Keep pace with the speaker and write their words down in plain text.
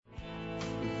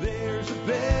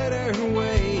better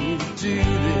way to do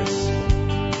this.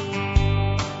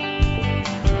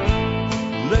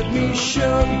 Let me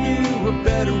show you a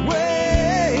better way.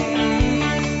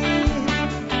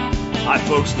 Hi,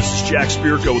 folks. This is Jack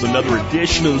Spirko with another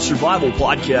edition of the Survival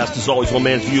Podcast. As always, one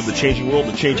man's view of the changing world,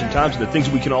 the changing times, and the things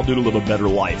we can all do to live a better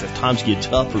life if times get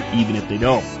tough or even if they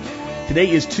don't. Today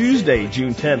is Tuesday,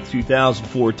 June 10th,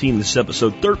 2014. This is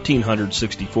episode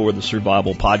 1364 of the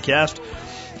Survival Podcast.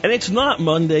 And it's not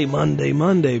Monday,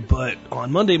 but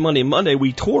on Monday,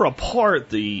 we tore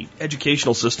apart the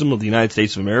educational system of the United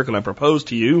States of America, and I proposed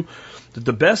to you that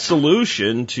the best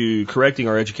solution to correcting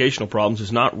our educational problems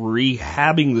is not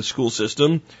rehabbing the school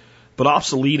system, but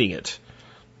obsoleting it.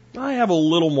 I have a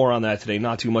little more on that today,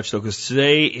 not too much though, because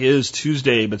today is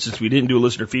Tuesday, but since we didn't do a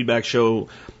listener feedback show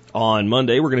on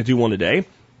Monday, we're going to do one today.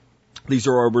 These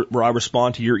are where I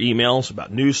respond to your emails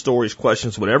about news stories,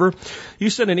 questions, whatever.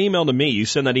 You send an email to me. You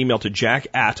send that email to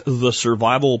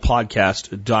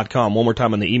jack@thesurvivalpodcast.com. One more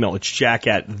time on the email. It's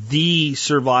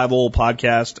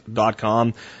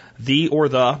jack@thesurvivalpodcast.com. The or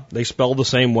the, they spell the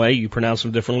same way. You pronounce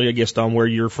them differently, I guess, on where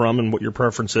you're from and what your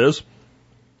preference is.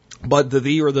 But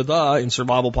the or the in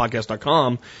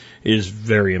survivalpodcast.com is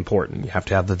very important. You have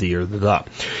to have the or the.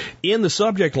 In the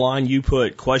subject line, you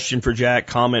put question for Jack,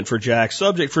 comment for Jack,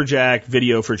 subject for Jack,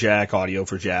 video for Jack, audio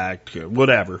for Jack,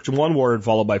 whatever. It's one word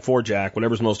followed by for Jack,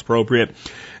 whatever's most appropriate.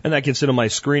 And that gets into my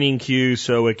screening queue,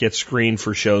 so it gets screened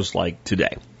for shows like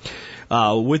today.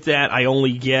 With that, I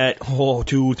only get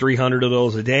 200-300 of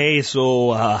those a day,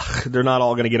 so they're not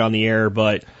all going to get on the air,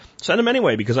 but send them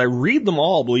anyway, because I read them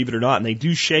all, believe it or not, and they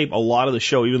do shape a lot of the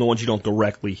show, even the ones you don't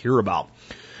directly hear about.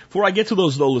 Before I get to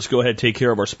those, though, let's go ahead and take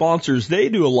care of our sponsors. They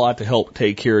do a lot to help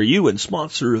take care of you, and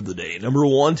sponsor of the day. Number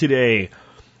one today,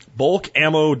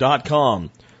 bulkammo.com.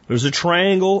 There's a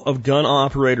triangle of gun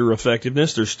operator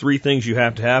effectiveness. There's three things you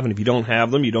have to have, and if you don't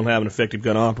have them, you don't have an effective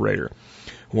gun operator.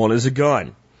 One is a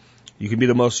gun. You can be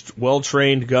the most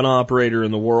well-trained gun operator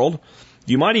in the world.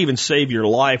 You might even save your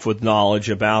life with knowledge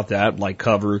about that, like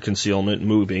cover, concealment,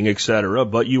 moving, etc.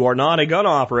 But you are not a gun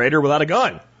operator without a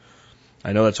gun.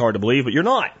 I know that's hard to believe, but you're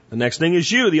not. The next thing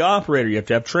is you, the operator. You have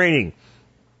to have training.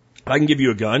 I can give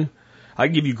you a gun. I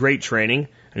can give you great training.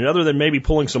 And other than maybe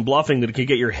pulling some bluffing that can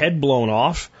get your head blown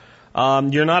off,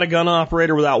 you're not a gun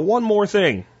operator without one more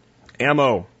thing.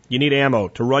 Ammo. You need ammo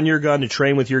to run your gun, to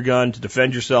train with your gun, to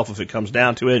defend yourself if it comes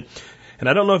down to it. And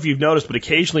I don't know if you've noticed, but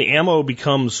occasionally ammo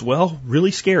becomes,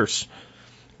 really scarce.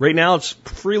 Right now it's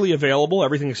freely available,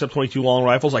 everything except 22 long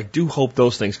rifles. I do hope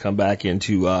those things come back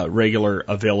into regular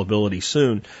availability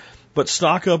soon. But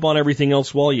stock up on everything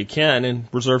else while you can and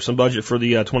reserve some budget for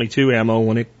the 22 ammo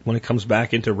when it comes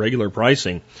back into regular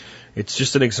pricing. It's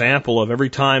just an example of every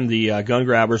time the gun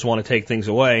grabbers want to take things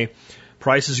away,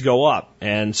 prices go up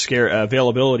and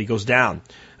availability goes down.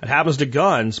 It happens to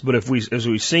guns, but as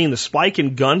we've seen, the spike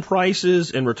in gun prices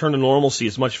and return to normalcy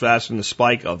is much faster than the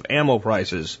spike of ammo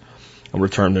prices and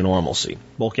return to normalcy.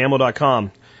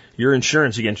 Bulkammo.com, your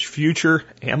insurance against future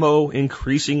ammo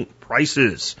increasing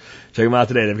prices. Check them out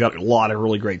today. They've got a lot of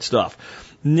really great stuff.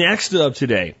 Next up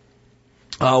today,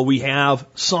 we have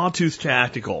Sawtooth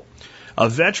Tactical, a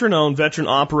veteran-owned,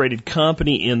 veteran-operated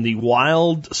company in the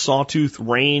wild Sawtooth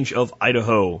Range of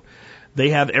Idaho.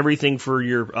 They have everything for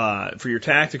your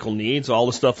tactical needs, all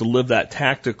the stuff to live that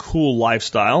tactical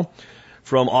lifestyle,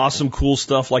 from awesome cool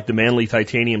stuff like the Manly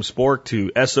Titanium Sport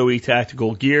to SOE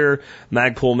tactical gear,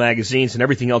 Magpul magazines, and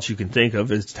everything else you can think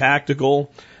of. If it's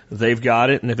tactical, they've got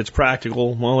it, and if it's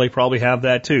practical, well, they probably have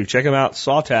that too. Check them out,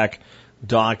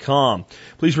 sawtac.com.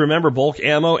 Please remember, Bulk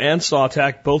Ammo and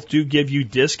Sawtac both do give you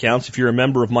discounts if you're a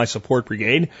member of my support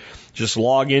brigade. Just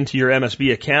log into your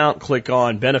MSB account, click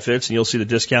on benefits, and you'll see the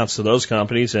discounts to those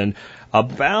companies and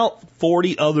about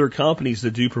 40 other companies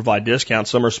that do provide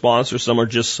discounts. Some are sponsors, some are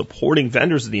just supporting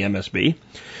vendors of the MSB.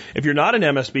 If you're not an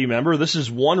MSB member, this is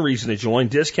one reason to join.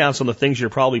 Discounts on the things you're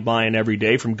probably buying every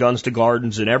day, from guns to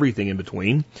gardens and everything in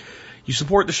between. You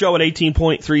support the show at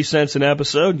 18.3 cents an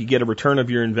episode. You get a return of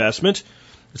your investment.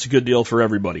 It's a good deal for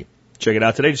everybody. Check it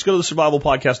out today. Just go to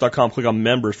thesurvivalpodcast.com, click on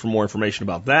members for more information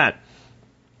about that.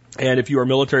 And if you are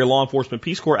military, law enforcement,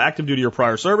 Peace Corps, active duty or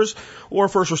prior service, or a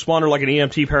first responder like an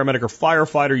EMT, paramedic, or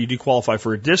firefighter, you do qualify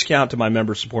for a discount to my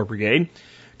member support brigade.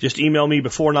 Just email me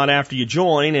before, not after you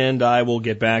join, and I will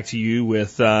get back to you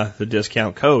with the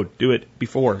discount code. Do it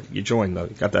before you join, though.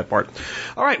 You got that part.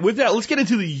 All right, with that, let's get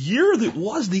into the year that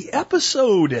was the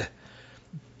episode.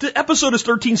 The episode is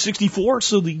 1364,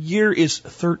 so the year is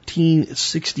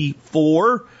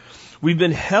 1364. We've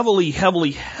been heavily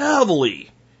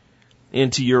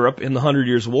into Europe in the 100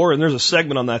 Years' War, and there's a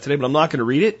segment on that today, but I'm not going to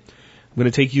read it. I'm going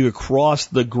to take you across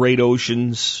the great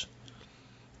oceans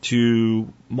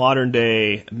to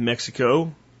modern-day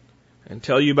Mexico and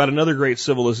tell you about another great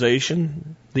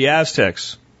civilization, the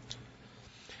Aztecs.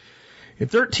 In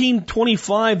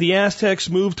 1325, the Aztecs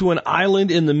moved to an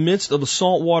island in the midst of a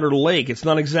saltwater lake. It's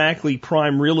not exactly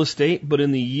prime real estate, but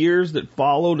in the years that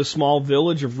followed, a small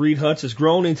village of reed huts has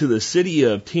grown into the city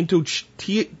of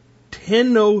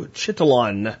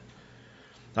Tenochtitlan.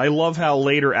 I love how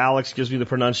later Alex gives me the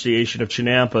pronunciation of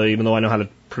Chinampa, even though I know how to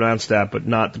pronounce that, but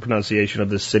not the pronunciation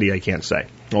of this city I can't say.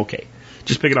 Okay,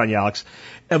 just pick it on you, Alex.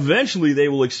 Eventually, they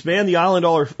will expand the island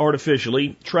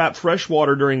artificially, trap fresh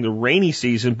water during the rainy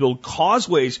season, build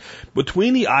causeways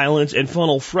between the islands, and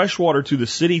funnel fresh water to the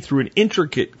city through an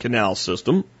intricate canal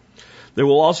system. They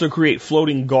will also create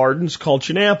floating gardens called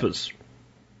chinampas,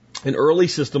 an early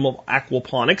system of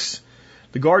aquaponics.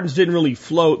 The gardens didn't really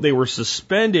float. They were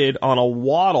suspended on a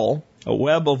wattle, a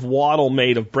web of wattle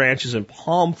made of branches and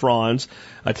palm fronds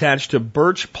attached to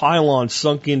birch pylons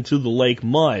sunk into the lake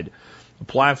mud. The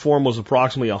platform was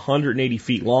approximately 180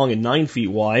 feet long and 9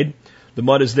 feet wide. The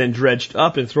mud is then dredged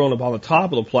up and thrown up on the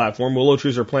top of the platform. Willow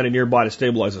trees are planted nearby to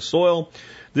stabilize the soil.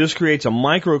 This creates a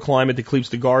microclimate that keeps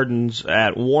the gardens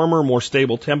at warmer, more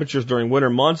stable temperatures during winter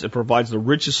months. It provides the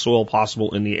richest soil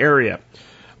possible in the area.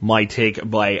 My take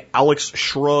by Alex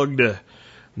Shrugged.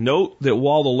 Note that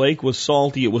while the lake was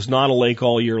salty, it was not a lake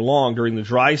all year long. During the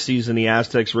dry season, the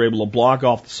Aztecs were able to block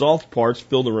off the salty parts,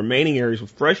 fill the remaining areas with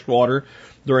fresh water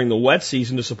during the wet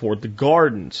season to support the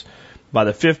gardens. By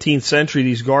the 15th century,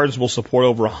 these gardens will support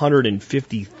over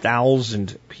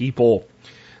 150,000 people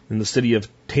in the city of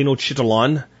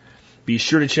Tenochtitlan. Be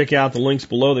sure to check out the links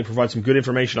below. They provide some good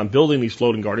information on building these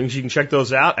floating gardens. You can check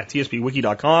those out at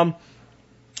tspwiki.com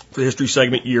for the history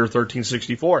segment, year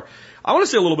 1364. I want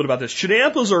to say a little bit about this.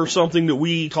 Chinampas are something that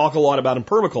we talk a lot about in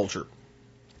permaculture.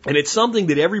 And it's something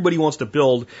that everybody wants to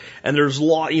build, and there's a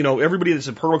lot, everybody that's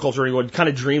in permaculture kind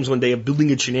of dreams one day of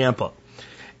building a chinampa.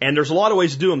 And there's a lot of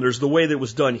ways to do them. There's the way that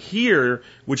was done here,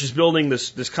 which is building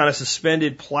this kind of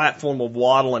suspended platform of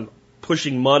wattle and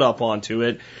pushing mud up onto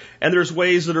it. And there's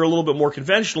ways that are a little bit more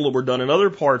conventional that were done in other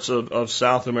parts of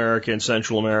South America and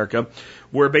Central America,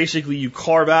 where basically you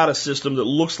carve out a system that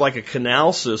looks like a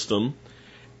canal system,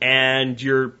 and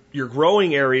your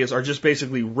growing areas are just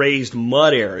basically raised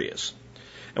mud areas.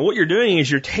 And what you're doing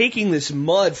is you're taking this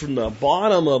mud from the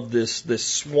bottom of this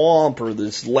swamp or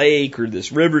this lake or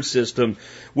this river system,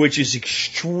 which is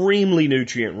extremely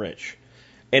nutrient rich.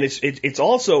 And it's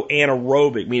also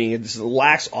anaerobic, meaning it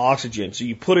lacks oxygen. So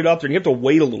you put it up there and you have to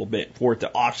wait a little bit for it to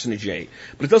oxygenate.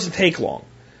 But it doesn't take long.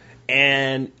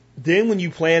 And then when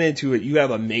you plant into it, you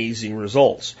have amazing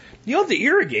results. You don't have to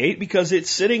irrigate because it's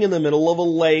sitting in the middle of a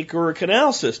lake or a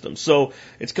canal system. So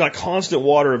it's got constant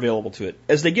water available to it.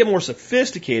 As they get more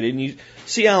sophisticated, and you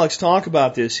see Alex talk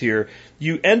about this here,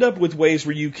 you end up with ways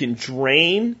where you can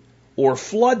drain or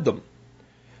flood them.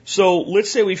 So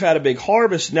let's say we've had a big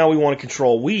harvest, now we want to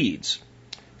control weeds.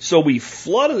 So we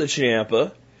flooded the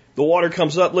chinampa, the water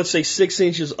comes up, let's say 6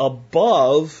 inches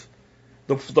above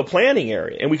the planting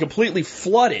area, and we completely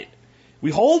flood it.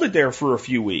 We hold it there for a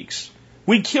few weeks.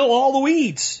 We kill all the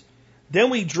weeds. Then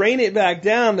we drain it back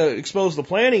down to expose the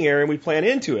planting area and we plant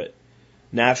into it.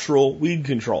 Natural weed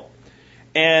control.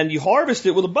 And you harvest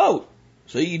it with a boat.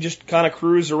 So you just kind of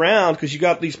cruise around because you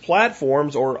got these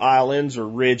platforms or islands or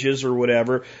ridges or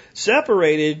whatever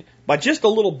separated by just a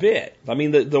little bit. I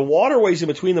mean, the waterways in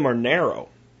between them are narrow.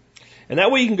 And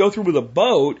that way you can go through with a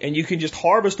boat and you can just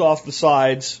harvest off the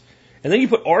sides. And then you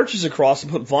put arches across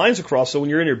and put vines across. So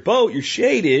when you're in your boat, you're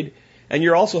shaded. And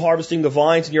you're also harvesting the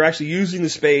vines, and you're actually using the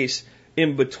space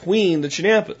in between the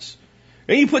chinampas.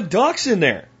 And you put ducks in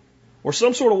there, or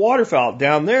some sort of waterfowl.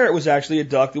 Down there, it was actually a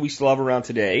duck that we still have around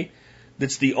today.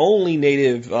 That's the only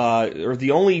native, or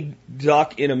the only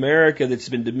duck in America that's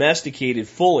been domesticated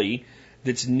fully,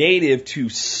 that's native to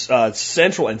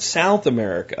Central and South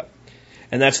America.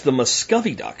 And that's the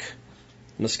Muscovy duck.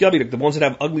 Muscovy duck, the ones that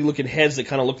have ugly looking heads that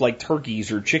kind of look like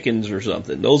turkeys or chickens or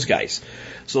something, those guys.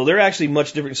 So they're actually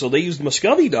much different. So they use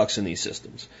Muscovy ducks in these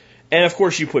systems. And of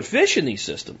course you put fish in these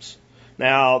systems.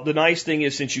 Now the nice thing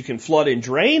is since you can flood and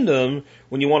drain them,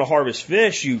 when you want to harvest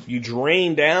fish, you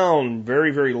drain down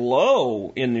very, very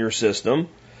low in your system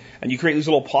and you create these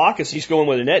little pockets. You just go in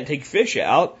with a net and take fish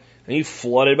out and you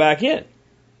flood it back in.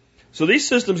 So these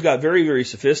systems got very, very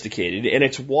sophisticated, and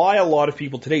it's why a lot of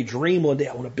people today dream one day,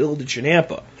 I want to build a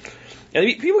chinampa.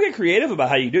 And people get creative about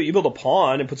how you do it. You build a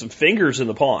pond and put some fingers in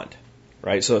the pond,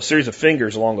 right? So a series of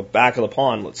fingers along the back of the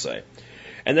pond, let's say.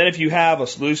 And then if you have a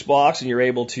sluice box and you're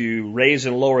able to raise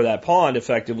and lower that pond,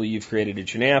 effectively you've created a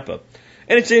chinampa.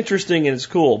 And it's interesting and it's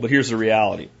cool, but here's the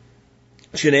reality.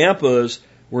 Chinampas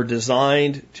were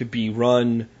designed to be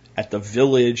run at the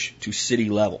village to city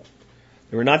level.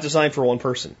 They were not designed for one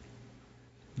person.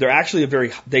 They're actually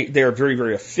they are very,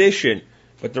 very efficient,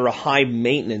 but they're a high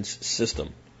maintenance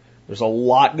system. There's a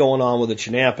lot going on with a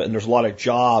Chinampa, and there's a lot of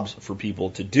jobs for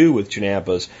people to do with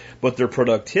Chinampas, but their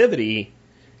productivity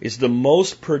is the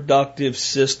most productive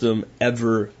system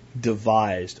ever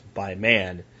devised by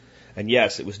man. And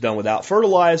yes, it was done without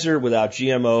fertilizer, without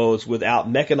GMOs, without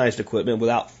mechanized equipment,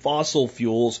 without fossil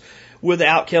fuels,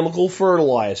 without chemical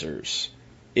fertilizers.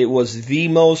 It was the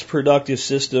most productive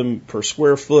system per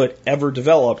square foot ever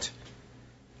developed,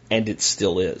 and it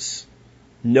still is.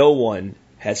 No one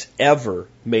has ever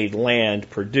made land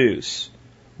produce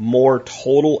more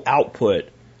total output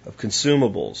of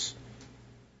consumables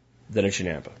than a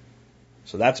Chinampa.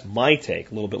 So that's my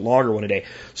take, a little bit longer one today.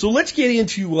 So let's get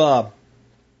into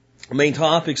main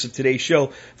topics of today's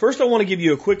show. First, I want to give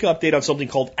you a quick update on something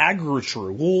called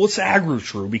AgriTrue. Well, what's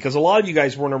AgriTrue? Because a lot of you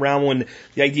guys weren't around when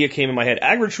the idea came in my head.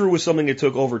 AgriTrue was something that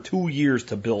took over 2 years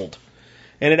to build.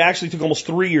 And it actually took almost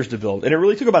 3 years to build. And it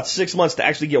really took about 6 months to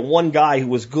actually get one guy who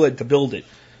was good to build it.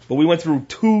 But we went through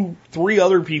 3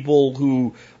 other people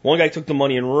who, one guy took the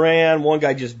money and ran, one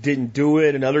guy just didn't do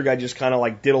it, another guy just kind of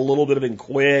like did a little bit of it and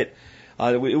quit.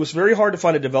 It was very hard to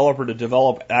find a developer to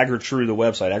develop AgriTrue, the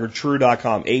website,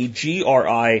 agritrue.com,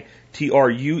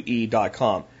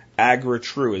 AgriTrue.com.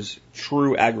 AgriTrue is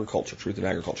true agriculture, truth in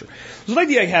agriculture. It was an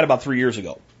idea I had about 3 years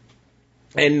ago.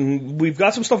 And we've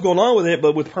got some stuff going on with it,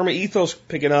 but with PermaEthos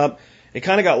picking up, it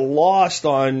kind of got lost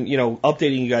on,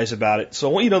 updating you guys about it. So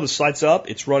I want you to know the site's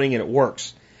up, it's running, and it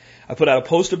works. I put out a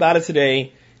post about it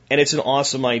today, and it's an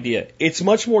awesome idea. It's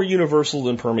much more universal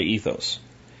than PermaEthos.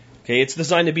 Okay, it's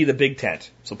designed to be the big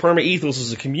tent. So PermaEthos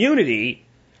is a community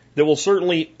that will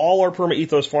certainly, all our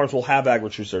PermaEthos farms will have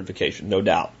AgriTrue certification, no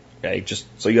doubt. Okay, just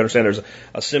so you understand there's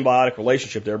a symbiotic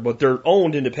relationship there, but they're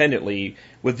owned independently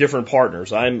with different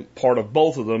partners. I'm part of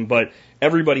both of them, but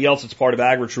everybody else that's part of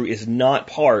AgriTrue is not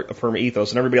part of PermaEthos,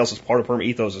 and everybody else that's part of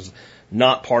PermaEthos is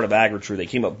not part of AgriTrue. They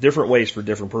came up different ways for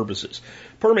different purposes.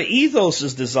 PermaEthos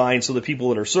is designed so that people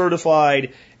that are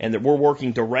certified and that we're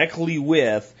working directly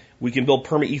with, we can build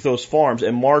PermaEthos farms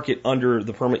and market under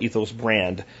the PermaEthos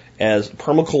brand as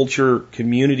permaculture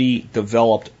community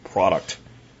developed product.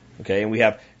 Okay, and we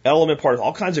have element parts,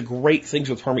 all kinds of great things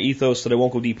with PermaEthos that I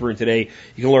won't go deeper in today.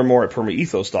 You can learn more at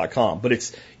permaethos.com. But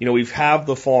it's, we have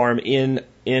the farm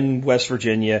in West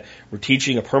Virginia. We're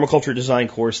teaching a permaculture design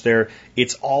course there.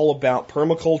 It's all about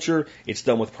permaculture. It's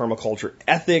done with permaculture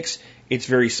ethics. It's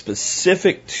very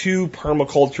specific to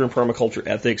permaculture and permaculture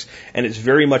ethics, and it's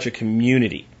very much a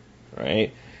community,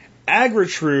 right?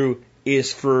 AgriTrue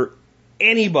is for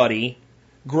anybody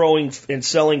growing and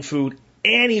selling food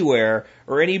anywhere,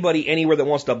 or anybody anywhere that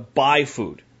wants to buy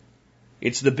food.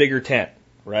 It's the bigger tent,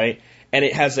 right? And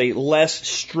it has a less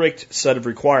strict set of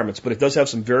requirements, but it does have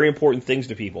some very important things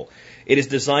to people. It is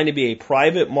designed to be a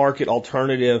private market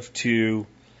alternative to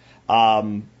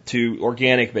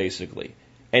organic, basically,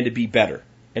 and to be better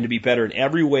in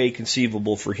every way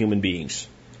conceivable for human beings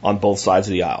on both sides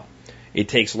of the aisle. It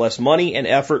takes less money and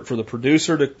effort for the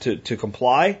producer to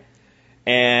comply,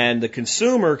 and the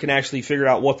consumer can actually figure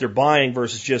out what they're buying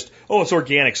versus just, oh, it's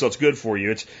organic, so it's good for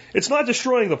you. It's not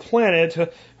destroying the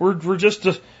planet. We're just,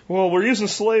 we're using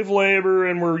slave labor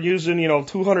and we're using,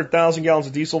 200,000 gallons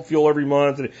of diesel fuel every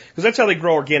month. Because that's how they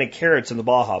grow organic carrots in the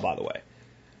Baja, by the way.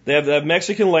 They have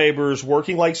Mexican laborers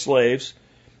working like slaves,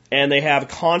 and they have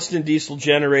constant diesel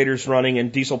generators running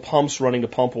and diesel pumps running to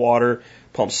pump water,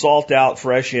 pump salt out,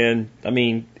 fresh in.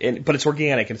 But it's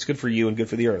organic and it's good for you and good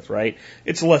for the earth, right?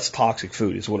 It's less toxic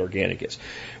food is what organic is.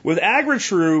 With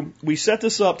AgriTrue, we set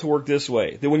this up to work this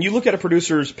way. That when you look at a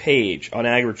producer's page on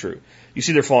AgriTrue, you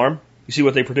see their farm, you see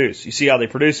what they produce, you see how they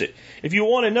produce it. If you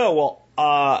want to know,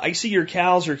 I see your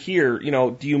cows are here,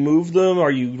 do you move them? Are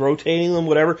you rotating them?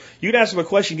 Whatever. You can ask them a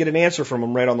question, get an answer from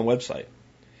them right on the website.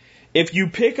 If you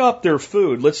pick up their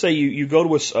food, let's say you go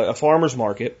to a farmer's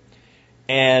market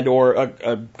and or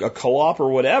a co-op or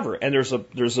whatever, and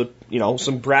there's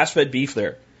some grass-fed beef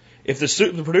there. If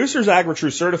the producer's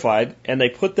AgriTrue certified and they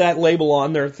put that label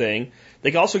on their thing,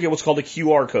 they can also get what's called a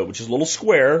QR code, which is a little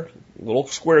square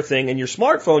thing in your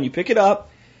smartphone. You pick it up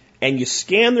and you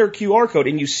scan their QR code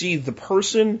and you see the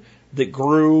person that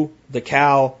grew the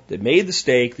cow, that made the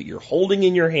steak, that you're holding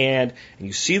in your hand, and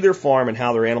you see their farm and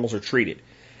how their animals are treated.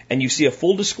 And you see a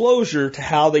full disclosure to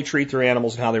how they treat their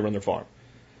animals and how they run their farm.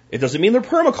 It doesn't mean they're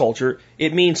permaculture.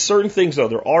 It means certain things, though.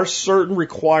 There are certain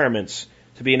requirements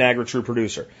to be an AgriTrue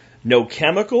producer. No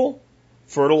chemical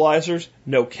fertilizers,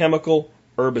 no chemical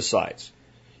herbicides.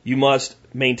 You must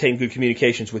maintain good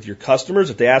communications with your customers.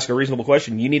 If they ask a reasonable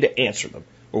question, you need to answer them,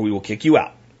 or we will kick you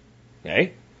out.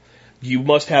 Okay? You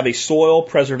must have a soil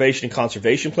preservation and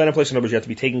conservation plan in place. In other words, you have to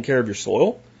be taking care of your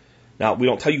soil. Now, we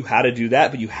don't tell you how to do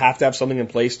that, but you have to have something in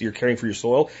place that you're caring for your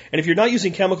soil. And if you're not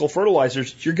using chemical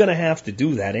fertilizers, you're going to have to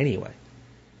do that anyway,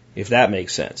 if that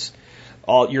makes sense.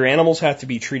 Your animals have to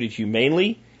be treated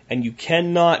humanely, and you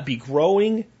cannot be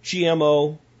growing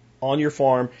GMO on your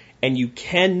farm, and you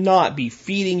cannot be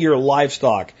feeding your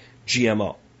livestock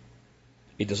GMO.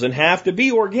 It doesn't have to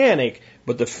be organic,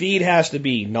 but the feed has to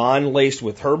be non-laced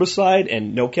with herbicide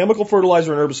and no chemical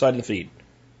fertilizer and herbicide in the feed.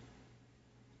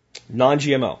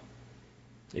 Non-GMO.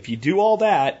 If you do all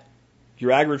that,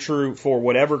 your agri-true for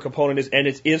whatever component is, and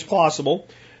it is possible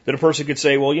that a person could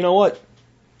say, well, you know what?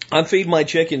 I'm feeding my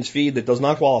chickens feed that does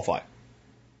not qualify.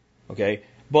 Okay?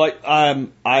 But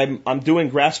I'm doing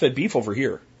grass-fed beef over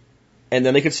here. And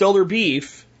then they could sell their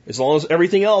beef as long as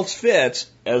everything else fits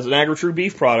as an agri-true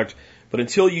beef product. But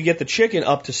until you get the chicken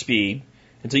up to speed,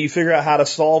 until you figure out how to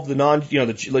solve the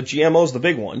GMO is the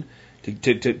big one,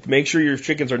 to make sure your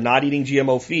chickens are not eating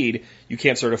GMO feed, you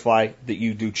can't certify that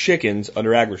you do chickens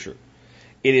under agri-true.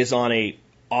 It is on a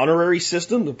honorary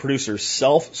system. The producer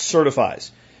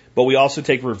self-certifies. But we also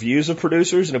take reviews of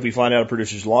producers, and if we find out a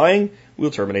producer's lying,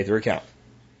 we'll terminate their account.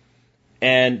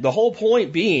 And the whole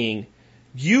point being,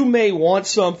 you may want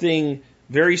something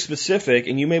very specific,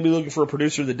 and you may be looking for a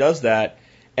producer that does that,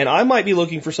 and I might be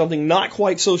looking for something not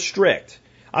quite so strict.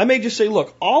 I may just say,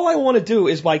 look, all I want to do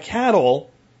is buy cattle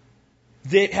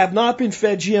that have not been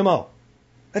fed GMO.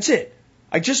 That's it.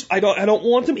 I don't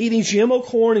want them eating GMO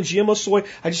corn and GMO soy.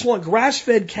 I just want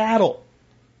grass-fed cattle.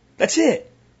 That's it.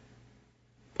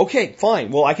 Okay,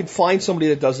 fine. Well, I can find somebody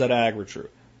that does that at agri-true.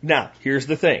 Now, here's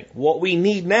the thing. What we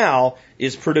need now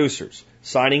is producers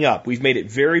signing up. We've made it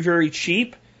very, very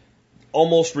cheap,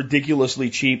 almost ridiculously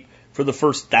cheap for the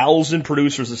first 1,000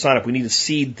 producers to sign up. We need to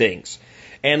seed things.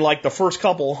 And like the first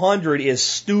couple hundred is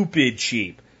stupid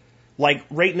cheap. Like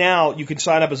right now, you can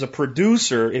sign up as a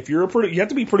producer. If you're you have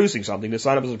to be producing something to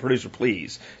sign up as a producer,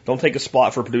 please. Don't take a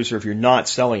spot for a producer if you're not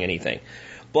selling anything.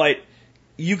 But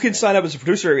you can sign up as a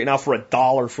producer right now for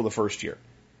 $1 for the first year.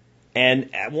 And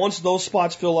once those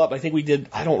spots fill up, I think we did,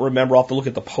 I don't remember, I'll have to look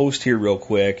at the post here real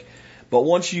quick. But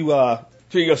once you, here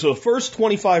you go. So the first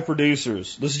 25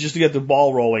 producers, this is just to get the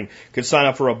ball rolling, could sign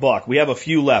up for $1. We have a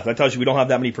few left. That tells you we don't have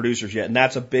that many producers yet, and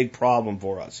that's a big problem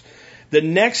for us. The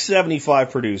next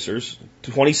 75 producers,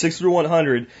 26 through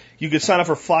 100, you could sign up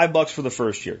for $5 for the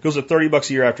first year. It goes to $30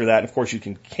 a year after that, and of course you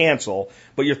can cancel,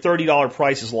 but your $30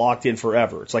 price is locked in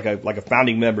forever. It's like a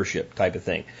founding membership type of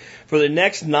thing. For the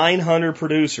next 900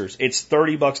 producers, it's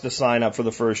 $30 to sign up for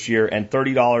the first year and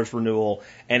 $30 renewal,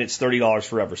 and it's $30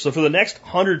 forever. So for the next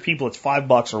 100 people, it's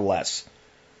 $5 or less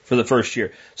for the first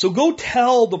year. So go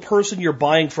tell the person you're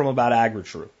buying from about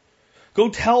agri-true. Go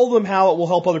tell them how it will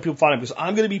help other people find it, because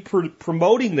I'm going to be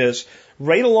promoting this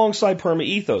right alongside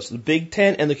Perma-Ethos, the big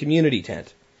tent and the community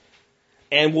tent.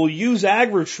 And we'll use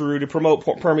agri-true to promote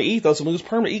Perma-Ethos, and we'll use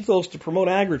Perma-Ethos to promote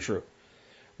agri-true.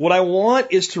 What I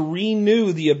want is to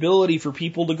renew the ability for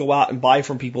people to go out and buy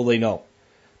from people they know,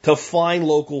 to find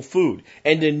local food,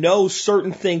 and to know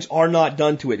certain things are not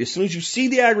done to it. As soon as you see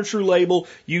the agri-true label,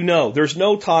 you know there's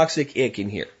no toxic ick in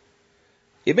here.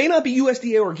 It may not be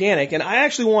USDA organic, and I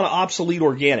actually want to obsolete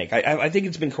organic. I think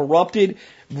it's been corrupted,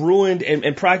 ruined,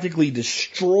 and practically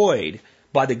destroyed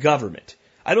by the government.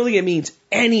 I don't think it means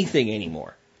anything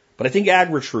anymore, but I think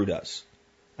agri-true does.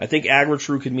 I think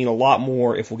agri-true could mean a lot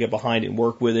more if we'll get behind it and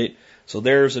work with it. So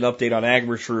there's an update on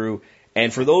agri-true.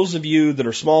 And for those of you that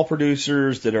are small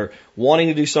producers that are wanting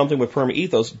to do something with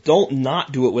Perma-Ethos, don't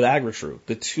not do it with agri-true.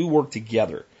 The two work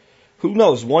together. Who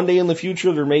knows? One day in the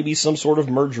future, there may be some sort of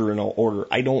merger in order.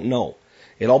 I don't know.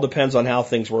 It all depends on how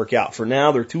things work out. For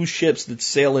now, they're two ships that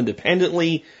sail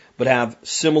independently, but have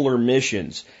similar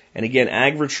missions. And again,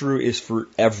 agri-true is for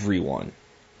everyone.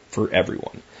 For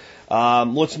everyone.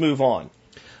 Let's move on.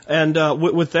 And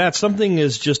with that, something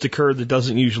has just occurred that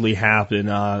doesn't usually happen.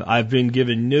 I've been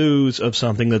given news of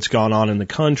something that's gone on in the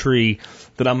country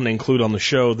that I'm going to include on the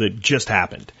show that just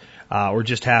happened. Or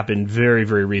just happened very,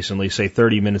 very recently, say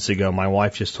 30 minutes ago. My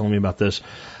wife just told me about this.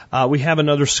 We have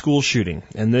another school shooting,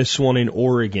 and this one in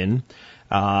Oregon.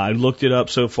 I looked it up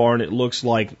so far, and it looks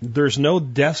like there's no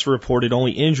deaths reported,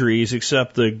 only injuries,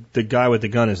 except the guy with the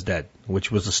gun is dead, which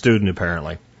was a student,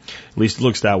 apparently. At least it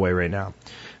looks that way right now.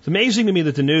 It's amazing to me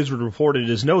that the news would report it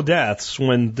as no deaths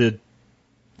when the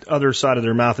other side of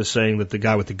their mouth is saying that the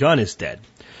guy with the gun is dead.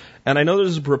 And I know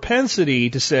there's a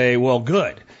propensity to say, well,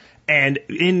 good. And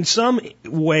in some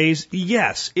ways,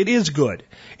 yes, it is good.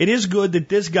 It is good that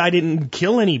this guy didn't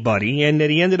kill anybody and that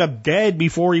he ended up dead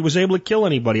before he was able to kill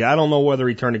anybody. I don't know whether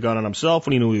he turned a gun on himself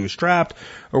when he knew he was trapped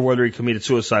or whether he committed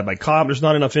suicide by cop. There's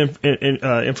not enough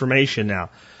information now.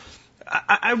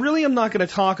 I really am not going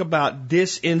to talk about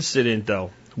this incident,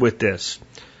 though, with this.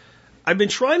 I've been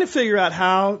trying to figure out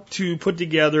how to put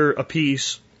together a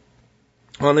piece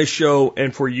on this show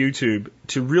and for YouTube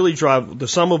to really drive the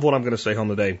sum of what I'm going to say home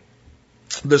today.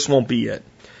 This won't be it.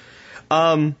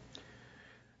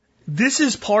 This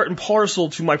is part and parcel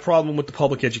to my problem with the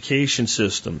public education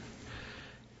system.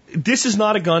 This is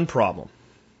not a gun problem.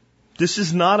 This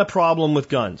is not a problem with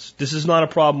guns. This is not a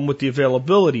problem with the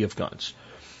availability of guns.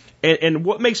 And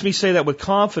what makes me say that with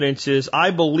confidence is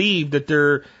I believe that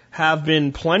there have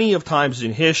been plenty of times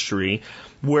in history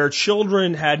where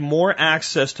children had more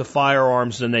access to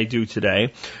firearms than they do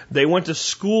today. They went to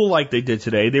school like they did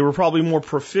today. They were probably more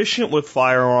proficient with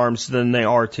firearms than they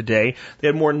are today. They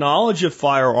had more knowledge of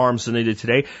firearms than they did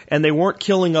today, and they weren't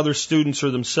killing other students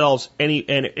or themselves.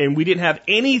 And we didn't have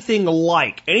anything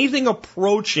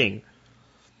approaching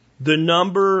the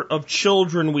number of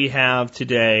children we have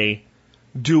today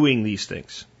doing these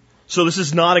things. So this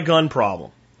is not a gun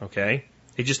problem, okay?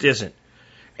 It just isn't.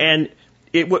 And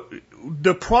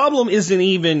the problem isn't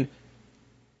even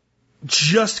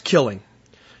just killing.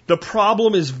 The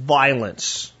problem is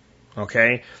violence,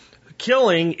 okay?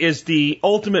 Killing is the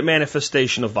ultimate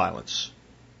manifestation of violence.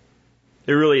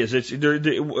 It really is.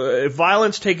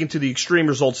 Violence taken to the extreme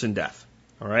results in death,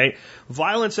 all right?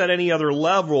 Violence at any other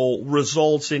level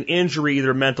results in injury,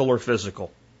 either mental or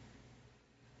physical.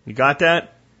 You got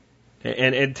that?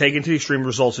 And taken to the extreme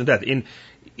results in death.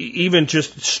 Even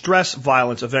just stress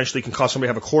violence eventually can cause somebody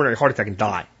to have a coronary heart attack and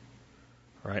die.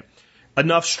 All right?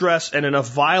 Enough stress and enough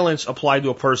violence applied to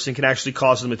a person can actually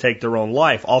cause them to take their own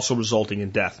life, also resulting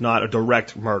in death, not a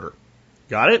direct murder.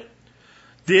 Got it?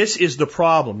 This is the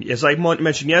problem. As I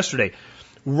mentioned yesterday,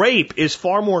 rape is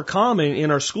far more common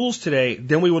in our schools today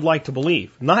than we would like to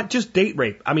believe. Not just date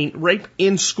rape. I mean, rape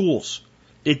in schools.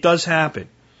 It does happen.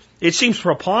 It seems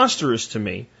preposterous to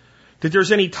me that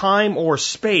there's any time or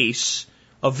space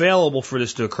available for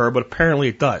this to occur, but apparently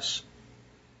it does.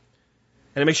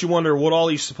 And it makes you wonder what all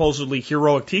these supposedly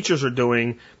heroic teachers are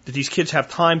doing, that these kids have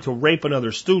time to rape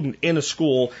another student in a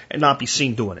school and not be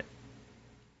seen doing it.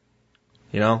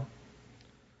 You know?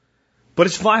 But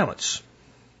it's violence.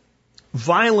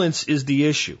 Violence is the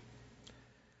issue.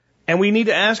 And we need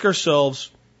to ask ourselves,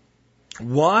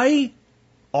 why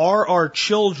are our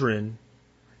children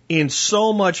in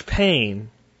so much pain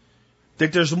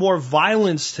that there's more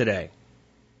violence today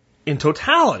in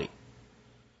totality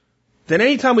than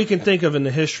any time we can think of in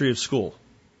the history of school,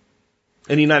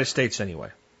 in the United States anyway,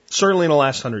 certainly in the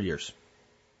last 100 years.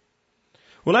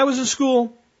 When I was in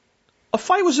school, a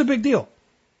fight was a big deal.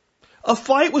 A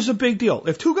fight was a big deal.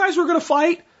 If two guys were going to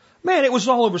fight, man, it was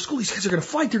all over school. These guys are going to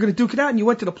fight. They're going to duke it out. And you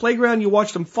went to the playground and you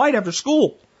watched them fight after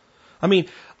school. I mean,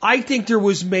 I think there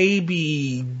was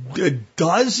maybe a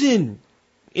dozen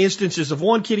instances of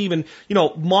one kid even,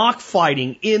 mock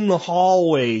fighting in the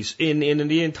hallways in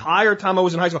the entire time I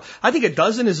was in high school. I think a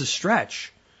dozen is a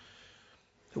stretch.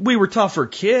 We were tougher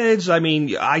kids. I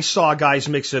mean, I saw guys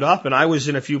mix it up, and I was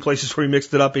in a few places where we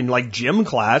mixed it up in like gym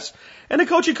class. And the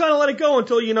coach, you kind of let it go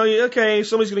until, okay,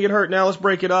 somebody's going to get hurt now. Let's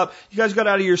break it up. You guys got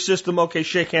out of your system. Okay,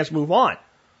 shake hands, move on.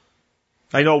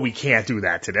 I know we can't do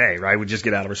that today, right? We just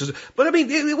get out of our system. But I mean,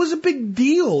 it was a big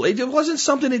deal. It wasn't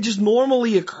something that just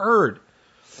normally occurred.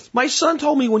 My son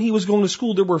told me when he was going to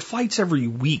school, there were fights every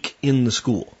week in the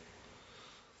school.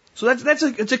 So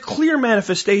it's a clear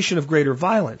manifestation of greater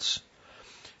violence.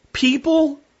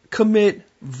 People commit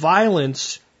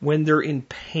violence when they're in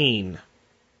pain.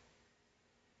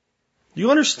 Do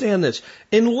you understand this?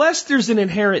 Unless there's an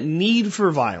inherent need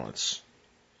for violence,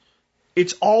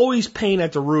 it's always pain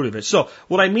at the root of it. So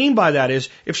what I mean by that is,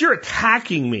 if you're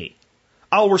attacking me,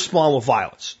 I'll respond with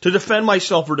violence to defend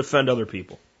myself or defend other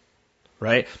people.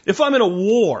 Right? If I'm in a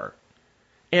war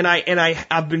and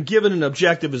I've been given an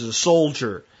objective as a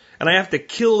soldier and I have to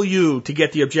kill you to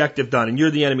get the objective done and you're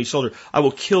the enemy soldier, I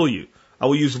will kill you. I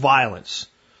will use violence.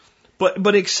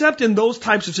 But except in those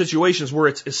types of situations where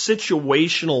it's a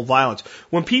situational violence,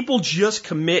 when people just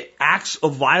commit acts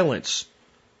of violence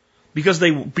because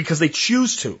they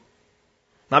choose to,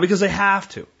 not because they have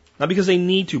to, not because they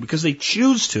need to, because they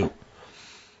choose to,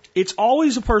 it's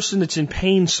always a person that's in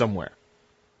pain somewhere.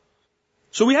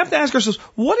 So we have to ask ourselves,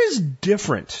 what is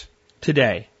different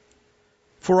today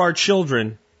for our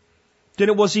children than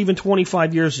it was even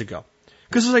 25 years ago?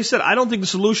 Because as I said, I don't think the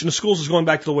solution to schools is going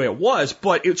back to the way it was,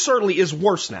 but it certainly is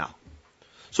worse now.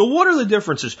 So what are the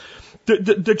differences?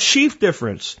 The chief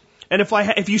difference, and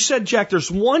if you said, Jack,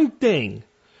 there's one thing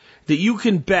that you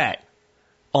can bet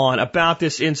on about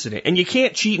this incident, and you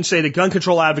can't cheat and say the gun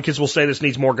control advocates will say this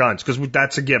needs more guns, because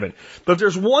that's a given. But if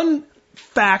there's one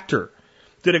factor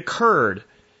that occurred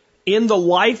in the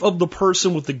life of the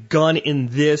person with the gun in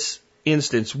this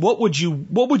instance, what would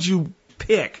you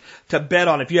pick to bet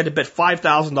on if you had to bet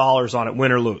 $5,000 on it,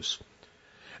 win or lose?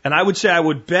 And I would say I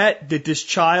would bet that this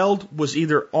child was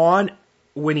either on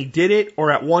when he did it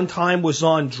or at one time was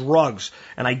on drugs.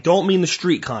 And I don't mean the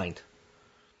street kind.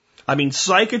 I mean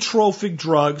psychotropic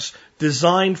drugs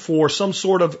designed for some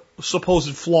sort of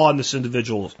supposed flaw in this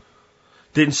individual.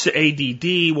 Didn't say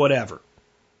ADD, whatever.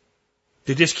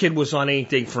 That this kid was on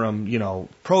anything from,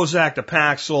 Prozac to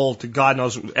Paxil to God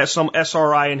knows, some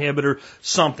SRI inhibitor,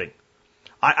 something.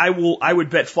 I would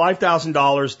bet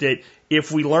 $5,000 that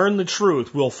if we learn the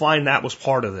truth, we'll find that was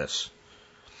part of this.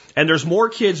 And there's more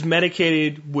kids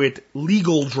medicated with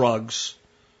legal drugs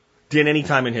than any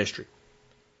time in history.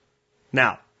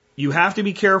 Now, you have to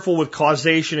be careful with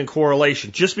causation and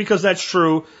correlation. Just because that's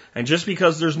true and just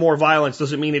because there's more violence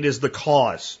doesn't mean it is the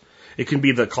cause. It can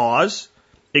be the cause,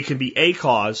 it can be a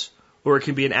cause, or it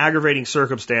can be an aggravating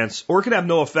circumstance, or it can have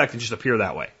no effect and just appear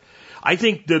that way. I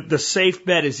think the safe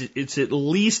bet is it's at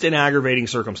least an aggravating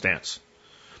circumstance.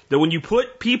 That when you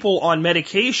put people on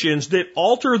medications that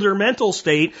alter their mental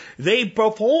state, they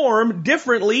perform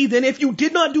differently than if you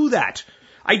did not do that.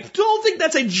 I don't think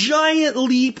that's a giant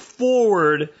leap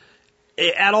forward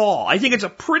at all. I think it's a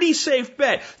pretty safe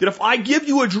bet that if I give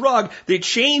you a drug that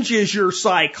changes your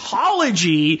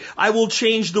psychology, I will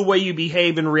change the way you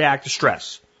behave and react to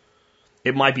stress.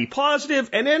 It might be positive,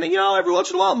 and then, every once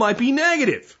in a while it might be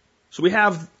negative. So we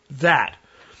have that.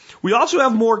 We also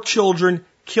have more children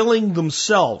killing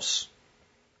themselves,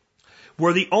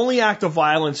 where the only act of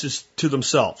violence is to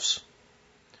themselves.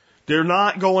 They're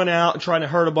not going out and trying to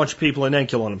hurt a bunch of people and then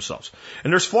killing themselves.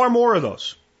 And there's far more of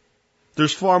those.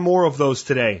 There's far more of those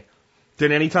today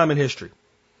than any time in history.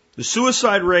 The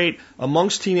suicide rate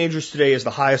amongst teenagers today is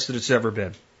the highest that it's ever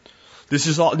been. This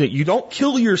is all. You don't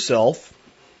kill yourself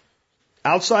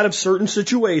outside of certain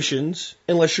situations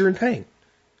unless you're in pain.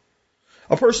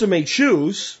 A person may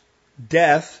choose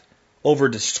death over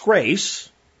disgrace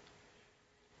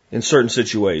in certain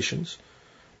situations,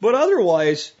 but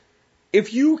otherwise,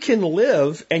 if you can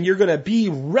live and you're going to be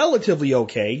relatively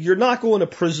okay, you're not going to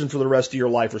prison for the rest of your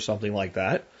life or something like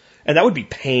that. And that would be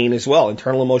pain as well,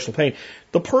 internal emotional pain.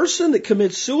 The person that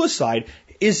commits suicide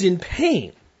is in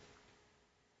pain.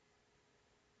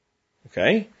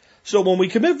 Okay? So when we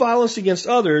commit violence against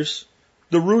others,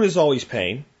 the root is always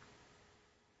pain.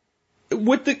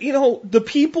 With the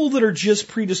people that are just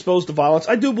predisposed to violence,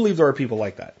 I do believe there are people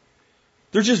like that.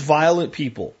 They're just violent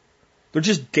people. They're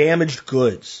just damaged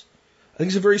goods. I think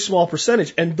it's a very small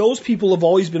percentage, and those people have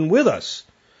always been with us.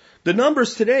 The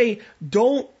numbers today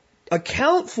don't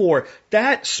account for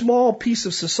that small piece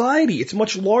of society. It's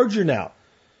much larger now.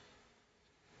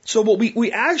 So what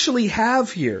we actually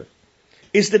have here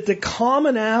is that the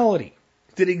commonality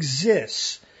that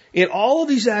exists in all of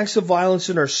these acts of violence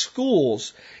in our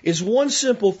schools is one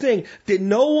simple thing that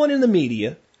no one in the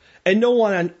media and no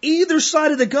one on either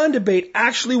side of the gun debate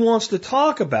actually wants to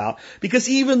talk about, because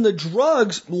even the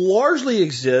drugs largely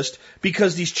exist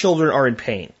because these children are in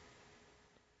pain.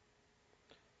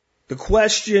 The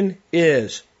question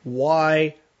is,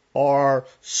 why are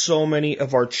so many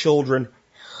of our children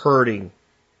hurting?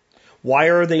 Why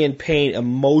are they in pain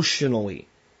emotionally?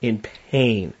 In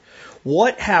pain.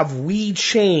 What have we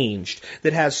changed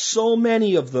that has so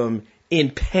many of them in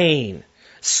pain?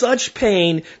 Such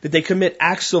pain that they commit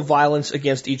acts of violence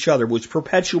against each other, which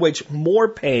perpetuates more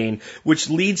pain,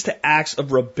 which leads to acts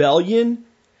of rebellion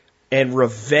and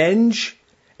revenge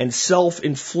and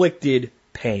self-inflicted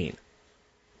pain.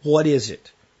 What is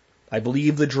it? I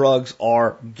believe the drugs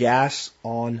are gas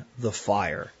on the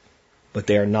fire, but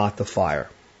they are not the fire.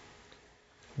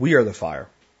 We are the fire.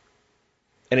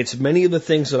 And it's many of the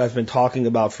things that I've been talking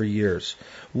about for years.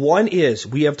 One is,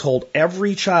 we have told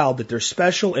every child that they're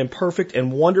special and perfect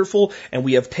and wonderful, and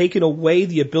we have taken away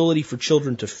the ability for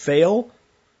children to fail.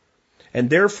 And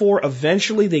therefore,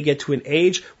 eventually they get to an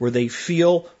age where they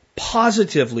feel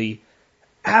positively,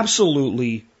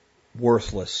 absolutely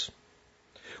worthless.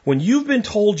 When you've been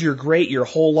told you're great your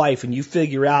whole life and you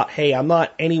figure out, hey, I'm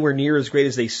not anywhere near as great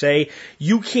as they say,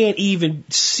 you can't even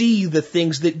see the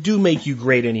things that do make you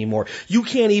great anymore. You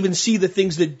can't even see the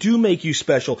things that do make you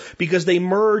special because they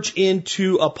merge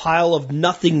into a pile of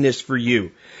nothingness for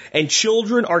you. And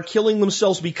children are killing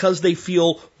themselves because they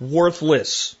feel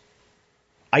worthless.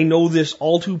 I know this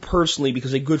all too personally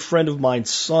because a good friend of mine's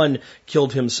son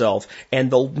killed himself,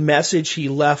 and the message he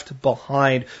left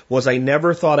behind was, I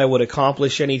never thought I would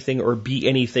accomplish anything or be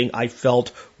anything. I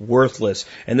felt worthless.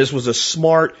 And this was a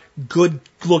smart,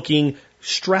 good-looking,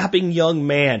 strapping young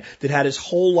man that had his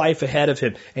whole life ahead of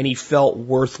him, and he felt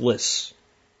worthless.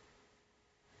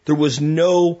 There was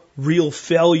no real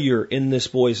failure in this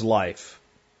boy's life,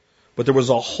 but there was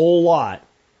a whole lot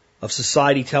of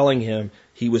society telling him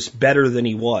he was better than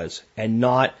he was and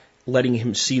not letting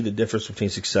him see the difference between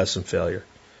success and failure.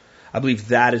 I believe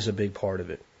that is a big part of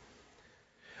it.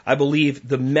 I believe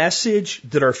the message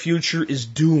that our future is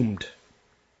doomed,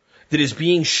 that is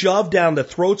being shoved down the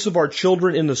throats of our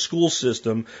children in the school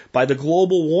system by the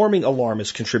global warming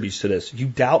alarmist, contributes to this. You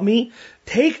doubt me?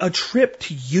 Take a trip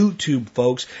to YouTube,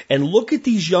 folks, and look at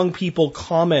these young people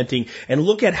commenting and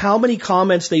look at how many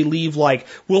comments they leave like,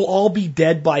 we'll all be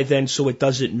dead by then, so it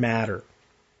doesn't matter.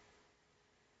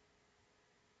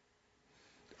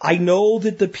 I know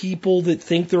that the people that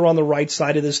think they're on the right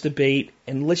side of this debate,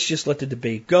 and let's just let the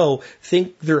debate go,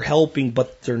 think they're helping,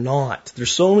 but they're not.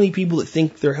 There's so many people that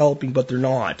think they're helping, but they're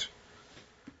not.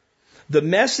 The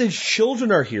message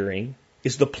children are hearing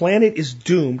is the planet is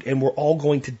doomed and we're all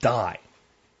going to die.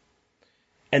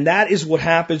 And that is what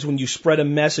happens when you spread a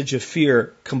message of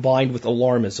fear combined with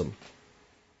alarmism.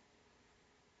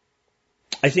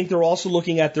 I think they're also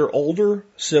looking at their older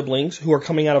siblings who are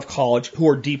coming out of college, who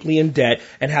are deeply in debt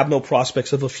and have no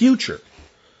prospects of a future.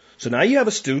 So now you have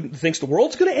a student who thinks the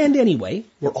world's going to end anyway.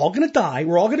 We're all going to die.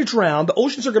 We're all going to drown. The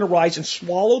oceans are going to rise and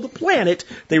swallow the planet.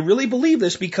 They really believe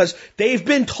this because they've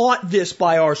been taught this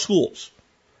by our schools.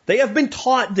 They have been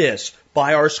taught this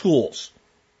by our schools.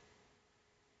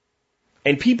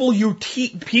 And people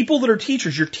that are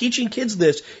teachers, you're teaching kids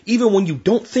this even when you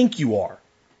don't think you are.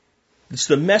 It's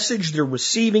the message they're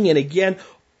receiving, and again,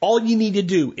 all you need to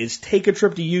do is take a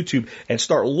trip to YouTube and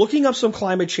start looking up some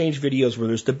climate change videos where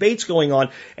there's debates going on,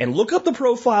 and look up the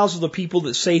profiles of the people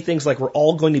that say things like we're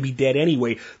all going to be dead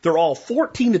anyway. They're all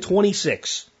 14 to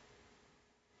 26.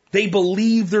 They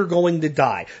believe they're going to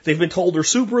die. They've been told they're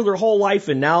super their whole life,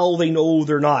 and now they know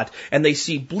they're not. And they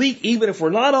see bleak, even if we're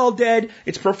not all dead,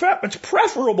 it's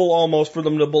preferable almost for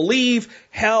them to believe,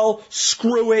 hell,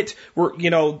 screw it, we're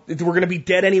going to be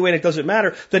dead anyway and it doesn't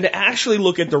matter, than to actually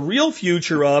look at the real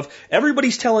future of,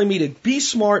 everybody's telling me to be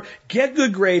smart, get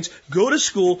good grades, go to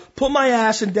school, put my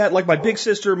ass in debt like my big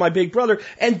sister or my big brother,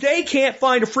 and they can't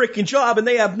find a freaking job and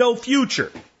they have no future.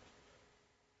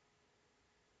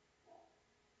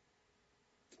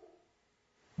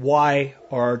 Why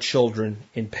are our children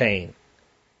in pain?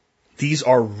 These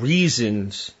are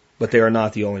reasons, but they are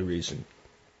not the only reason.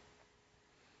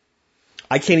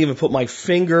 I can't even put my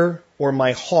finger or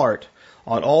my heart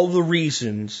on all the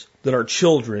reasons that our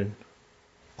children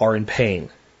are in pain.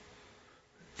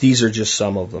 These are just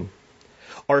some of them.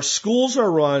 Our schools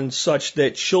are run such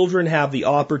that children have the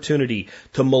opportunity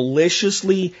to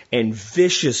maliciously and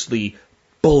viciously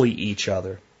bully each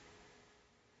other.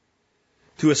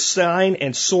 To assign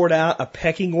and sort out a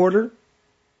pecking order,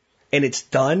 and it's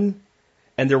done,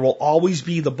 and there will always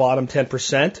be the bottom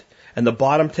 10%, and the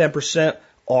bottom 10%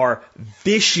 are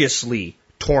viciously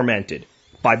tormented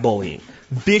by bullying.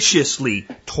 Viciously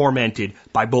tormented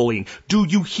by bullying. Do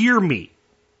you hear me?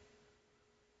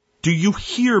 Do you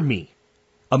hear me,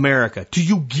 America? Do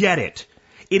you get it?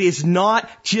 It is not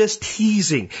just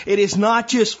teasing. It is not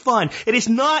just fun. It is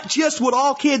not just what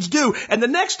all kids do. And the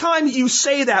next time you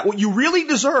say that, what you really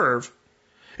deserve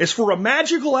is for a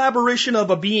magical aberration of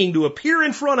a being to appear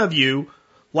in front of you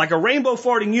like a rainbow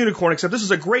farting unicorn, except this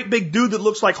is a great big dude that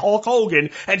looks like Hulk Hogan,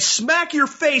 and smack your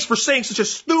face for saying such a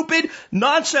stupid,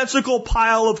 nonsensical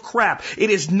pile of crap. It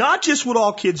is not just what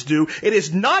all kids do. It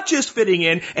is not just fitting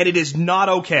in, and it is not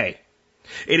okay.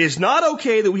 It is not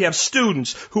okay that we have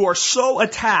students who are so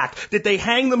attacked that they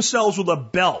hang themselves with a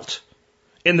belt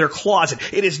in their closet.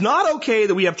 It is not okay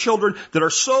that we have children that are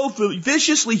so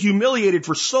viciously humiliated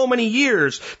for so many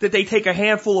years that they take a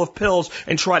handful of pills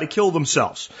and try to kill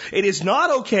themselves. It is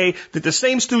not okay that the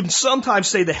same students sometimes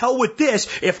say, the hell with this,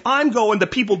 if I'm going, the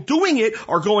people doing it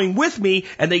are going with me,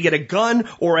 and they get a gun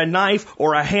or a knife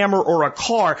or a hammer or a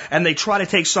car and they try to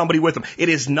take somebody with them. It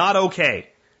is not okay.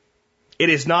 It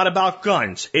is not about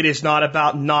guns. It is not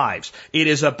about knives. It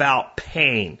is about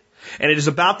pain. And it is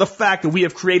about the fact that we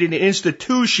have created an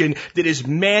institution that is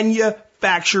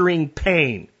manufacturing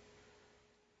pain.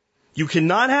 You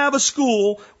cannot have a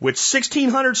school with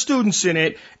 1,600 students in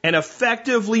it and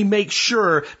effectively make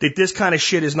sure that this kind of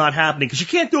shit is not happening, because you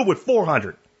can't do it with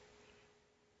 400.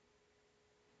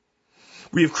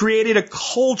 We have created a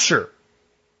culture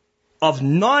of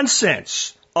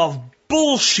nonsense, of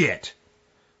bullshit,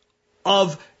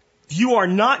 of you are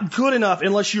not good enough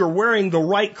unless you're wearing the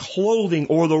right clothing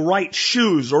or the right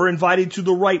shoes or invited to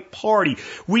the right party.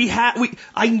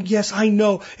 Yes, I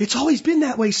know it's always been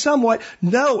that way somewhat.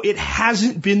 No, it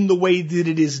hasn't been the way that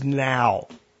it is now.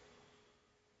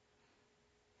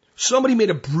 Somebody made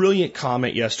a brilliant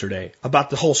comment yesterday about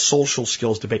the whole social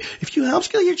skills debate. If you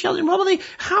upskill your children,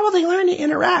 how will they learn to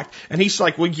interact? And he's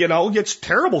like, well, it's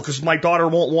terrible because my daughter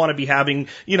won't want to be having,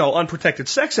 unprotected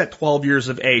sex at 12 years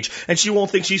of age. And she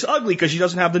won't think she's ugly because she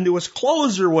doesn't have the newest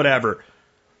clothes or whatever.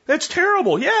 That's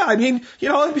terrible. Yeah,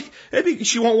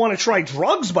 she won't want to try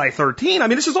drugs by 13.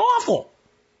 This is awful.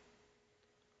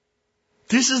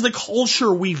 This is the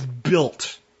culture we've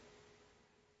built.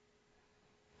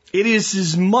 It is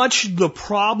as much the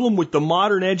problem with the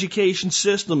modern education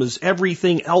system as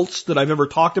everything else that I've ever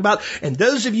talked about. And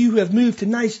those of you who have moved to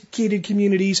nice gated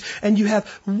communities and you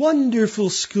have wonderful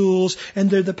schools and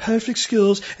they're the perfect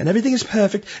schools and everything is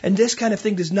perfect and this kind of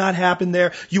thing does not happen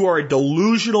there, you are a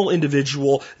delusional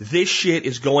individual. This shit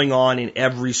is going on in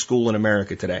every school in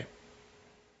America today.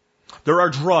 There are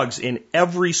drugs in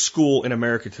every school in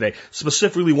America today,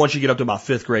 specifically once you get up to about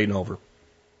 5th grade and over.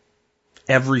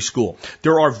 Every school.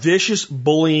 There are vicious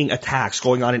bullying attacks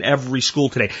going on in every school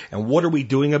today. And what are we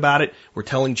doing about it? We're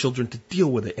telling children to deal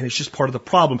with it. And it's just part of the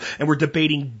problem. And we're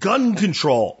debating gun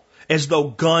control as though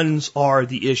guns are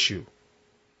the issue.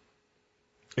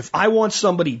 If I want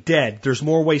somebody dead, there's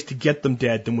more ways to get them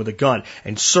dead than with a gun.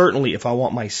 And certainly if I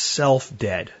want myself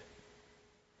dead,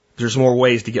 there's more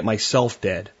ways to get myself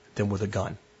dead than with a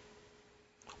gun.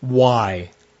 Why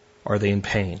are they in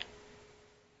pain?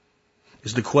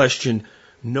 Is the question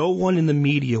no one in the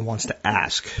media wants to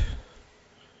ask.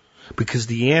 Because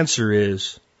the answer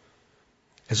is,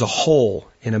 as a whole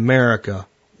in America,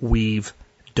 we've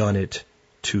done it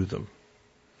to them.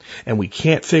 And we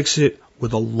can't fix it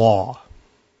with a law.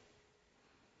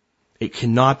 It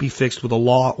cannot be fixed with a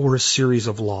law or a series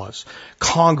of laws.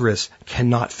 Congress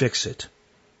cannot fix it.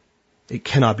 It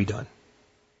cannot be done.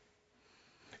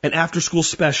 An after-school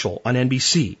special on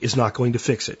NBC is not going to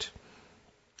fix it.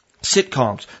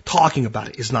 Sitcoms talking about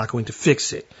it is not going to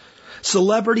fix it.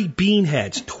 Celebrity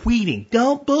beanheads tweeting,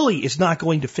 "Don't bully," is not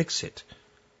going to fix it.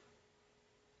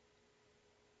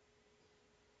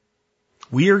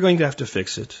 We are going to have to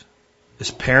fix it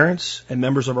as parents and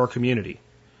members of our community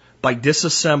by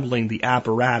disassembling the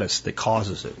apparatus that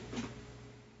causes it.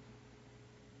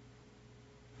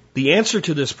 The answer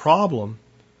to this problem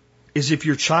is if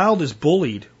your child is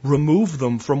bullied, remove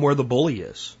them from where the bully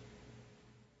is.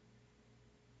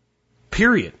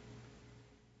 Period.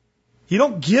 You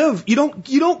don't give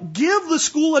the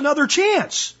school another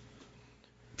chance.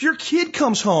 If your kid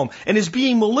comes home and is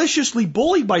being maliciously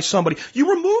bullied by somebody,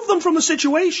 you remove them from the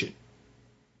situation.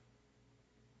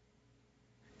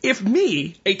 If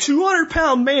me, a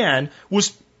 200-pound man,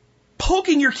 was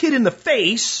poking your kid in the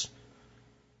face,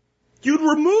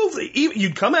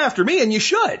 you'd come after me, and you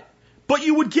should. But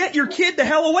you would get your kid the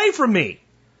hell away from me.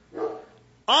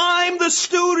 I'm the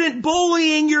student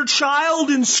bullying your child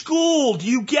in school. Do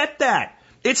you get that?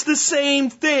 It's the same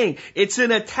thing. It's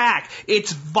an attack.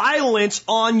 It's violence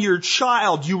on your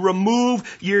child. You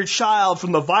remove your child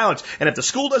from the violence. And if the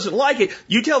school doesn't like it,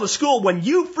 you tell the school, when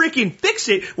you freaking fix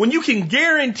it, when you can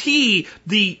guarantee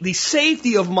the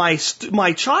safety of my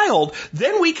child,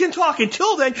 then we can talk.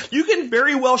 Until then, you can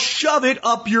very well shove it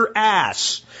up your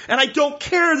ass. And I don't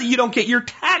care that you don't get your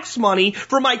tax money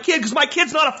for my kid, because my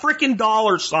kid's not a freaking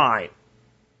dollar sign.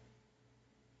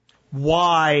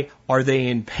 Why are they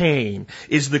in pain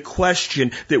is the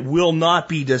question that will not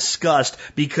be discussed,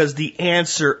 because the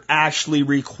answer actually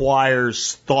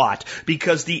requires thought,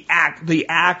 because the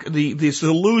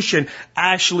solution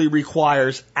actually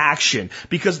requires action,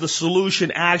 because the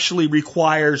solution actually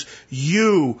requires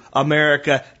you,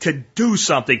 America, to do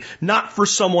something, not for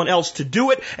someone else to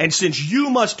do it. And since you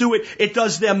must do it, it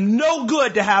does them no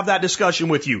good to have that discussion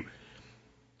with you.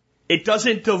 It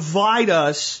doesn't divide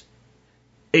us.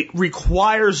 It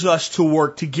requires us to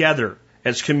work together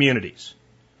as communities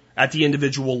at the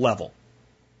individual level.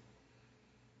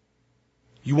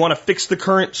 You want to fix the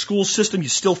current school system? You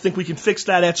still think we can fix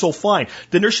that? That's all fine.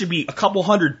 Then there should be a couple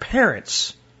hundred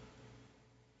parents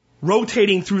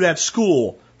rotating through that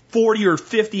school, 40 or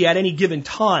 50 at any given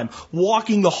time,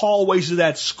 walking the hallways of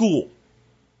that school.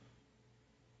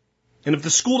 And if the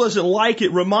school doesn't like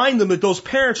it, remind them that those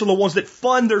parents are the ones that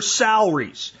fund their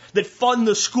salaries, that fund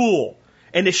the school.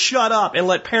 And to shut up and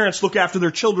let parents look after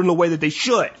their children the way that they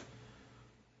should.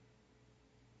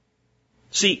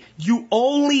 See, you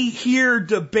only hear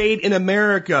debate in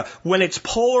America when it's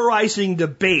polarizing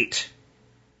debate.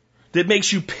 that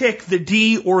makes you pick the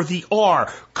D or the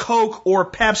R, Coke or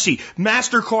Pepsi,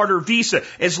 MasterCard or Visa.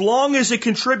 As long as it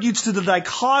contributes to the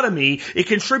dichotomy, it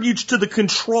contributes to the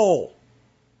control.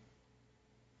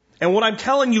 And what I'm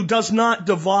telling you does not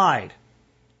divide.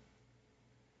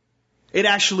 It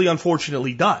actually,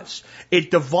 unfortunately, does.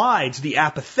 It divides the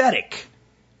apathetic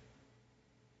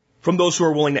from those who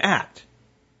are willing to act.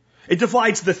 It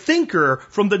divides the thinker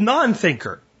from the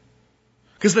non-thinker.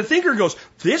 Because the thinker goes,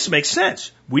 this makes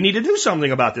sense. We need to do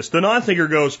something about this. The non-thinker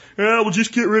goes, we'll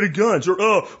just get rid of guns. Or,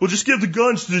 we'll just give the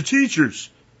guns to the teachers.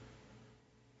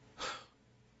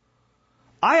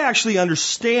 I actually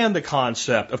understand the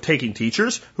concept of taking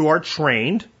teachers who are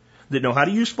trained, that know how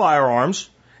to use firearms,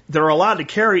 that are allowed to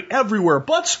carry everywhere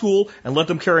but school, and let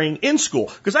them carrying in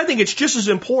school. Because I think it's just as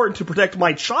important to protect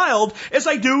my child as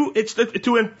I do it's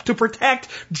to protect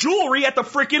jewelry at the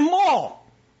frickin' mall.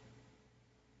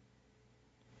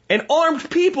 And armed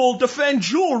people defend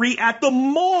jewelry at the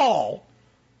mall,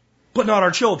 but not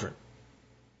our children.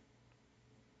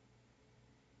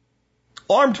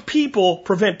 Armed people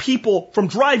prevent people from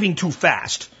driving too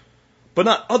fast, but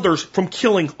not others from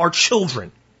killing our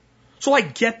children. So I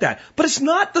get that. But it's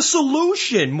not the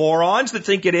solution, morons that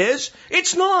think it is.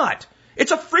 It's not.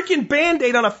 It's a freaking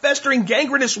Band-Aid on a festering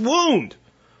gangrenous wound.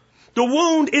 The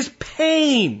wound is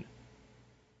pain.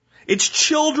 It's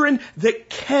children that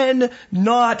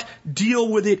cannot deal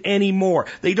with it anymore.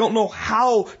 They don't know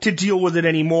how to deal with it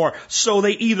anymore. So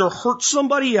they either hurt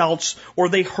somebody else or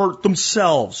they hurt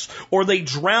themselves. Or they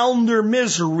drown their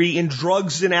misery in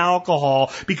drugs and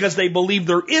alcohol because they believe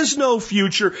there is no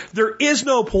future, there is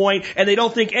no point, and they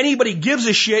don't think anybody gives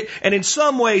a shit. And in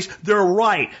some ways, they're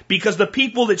right. Because the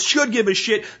people that should give a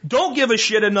shit don't give a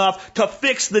shit enough to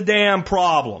fix the damn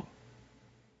problem.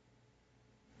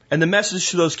 And the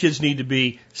message to those kids need to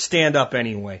be, stand up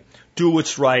anyway. Do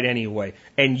what's right anyway.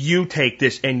 And you take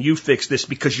this and you fix this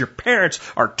because your parents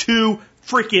are too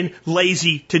freaking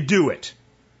lazy to do it.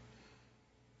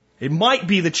 It might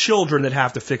be the children that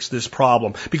have to fix this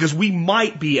problem because we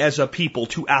might be, as a people,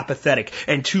 too apathetic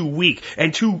and too weak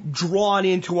and too drawn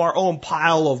into our own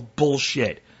pile of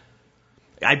bullshit.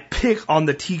 I pick on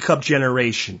the teacup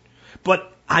generation,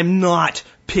 but I'm not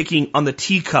picking on the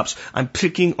teacups. I'm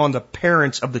picking on the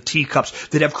parents of the teacups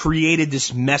that have created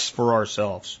this mess for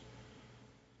ourselves.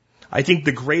 I think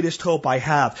the greatest hope I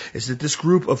have is that this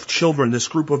group of children, this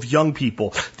group of young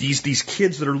people, these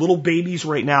kids that are little babies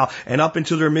right now and up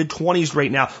into their mid-20s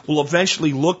right now will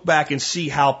eventually look back and see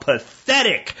how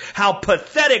pathetic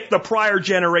the prior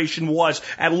generation was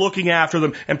at looking after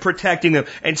them and protecting them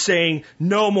and saying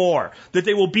no more. That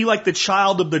they will be like the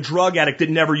child of the drug addict that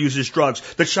never uses drugs,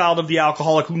 the child of the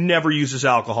alcoholic who never uses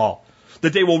alcohol.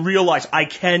 That they will realize, I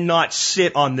cannot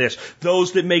sit on this.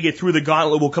 Those that make it through the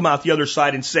gauntlet will come out the other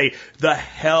side and say, the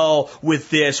hell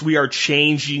with this. We are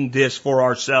changing this for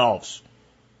ourselves.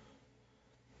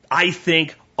 I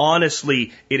think,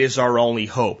 honestly, it is our only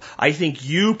hope. I think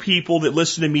you people that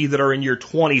listen to me that are in your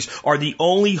 20s are the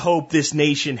only hope this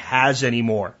nation has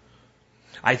anymore.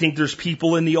 I think there's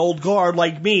people in the old guard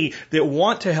like me that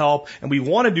want to help and we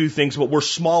want to do things, but we're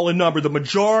small in number. The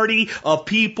majority of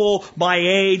people my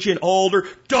age and older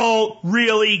don't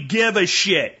really give a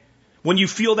shit. When you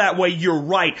feel that way, you're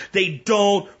right. They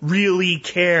don't really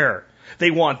care.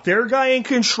 They want their guy in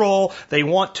control. They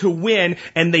want to win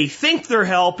and they think they're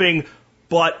helping,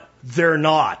 but they're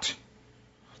not.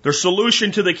 Their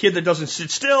solution to the kid that doesn't sit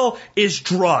still is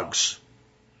drugs.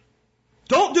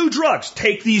 Don't do drugs.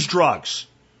 Take these drugs.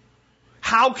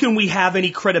 How can we have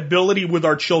any credibility with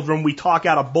our children when we talk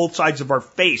out of both sides of our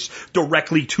face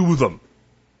directly to them?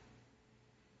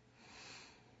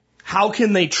 How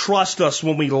can they trust us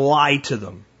when we lie to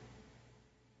them?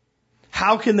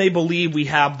 How can they believe we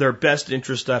have their best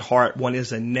interest at heart when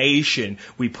as a nation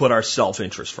we put our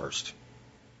self-interest first?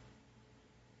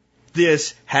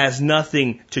 This has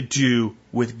nothing to do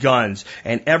with guns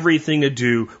and everything to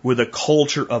do with a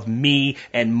culture of me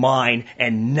and mine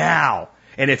and now.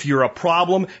 And if you're a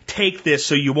problem, take this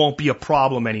so you won't be a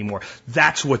problem anymore.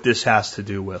 That's what this has to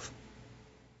do with.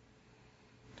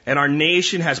 And our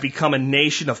nation has become a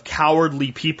nation of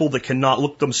cowardly people that cannot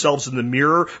look themselves in the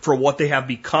mirror for what they have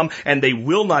become, and they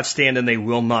will not stand and they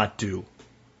will not do.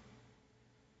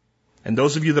 And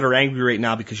those of you that are angry right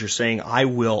now because you're saying, I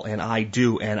will and I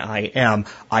do and I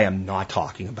am not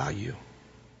talking about you.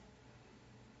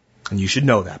 And you should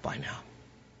know that by now.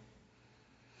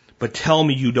 But tell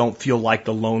me you don't feel like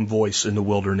the lone voice in the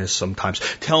wilderness sometimes.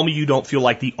 Tell me you don't feel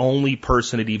like the only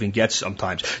person it even gets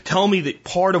sometimes. Tell me that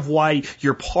part of why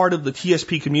you're part of the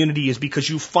TSP community is because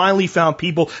you finally found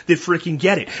people that freaking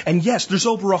get it. And yes, there's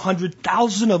over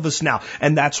 100,000 of us now,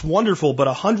 and that's wonderful, but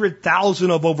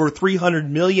 100,000 of over 300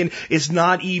 million is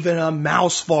not even a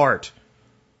mouse fart.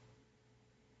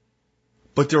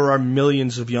 But there are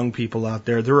millions of young people out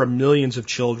there. There are millions of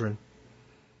children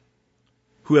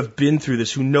who have been through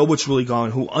this, who know what's really going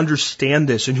on, who understand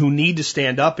this, and who need to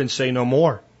stand up and say no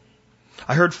more.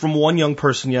 I heard from one young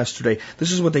person yesterday,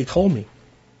 this is what they told me,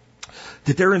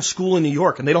 that they're in school in New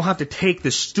York and they don't have to take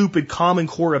this stupid Common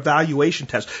Core evaluation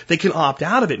test. They can opt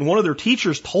out of it. And one of their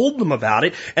teachers told them about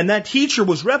it, and that teacher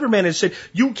was reprimanded and said,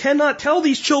 you cannot tell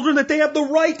these children that they have the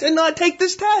right to not take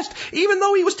this test, even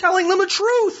though he was telling them the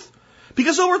truth.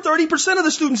 Because over 30% of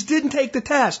the students didn't take the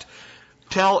test.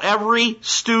 Tell every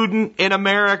student in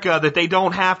America that they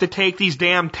don't have to take these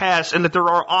damn tests and that there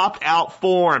are opt-out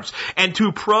forms and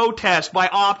to protest by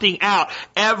opting out.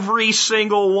 Every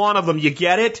single one of them. You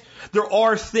get it? There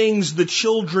are things the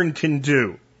children can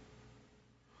do.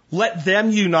 Let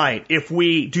them unite if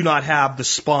we do not have the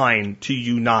spine to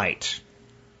unite.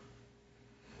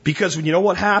 Because you know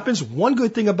what happens? One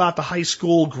good thing about the high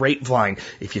school grapevine,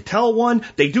 if you tell one,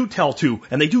 they do tell two,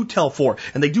 and they do tell four,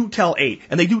 and they do tell 8,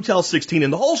 and they do tell 16,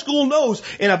 and the whole school knows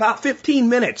in about 15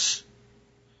 minutes.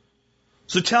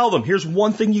 So tell them, here's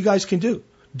one thing you guys can do.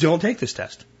 Don't take this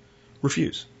test.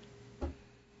 Refuse.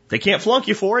 They can't flunk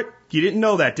you for it. You didn't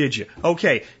know that, did you?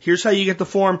 Okay, here's how you get the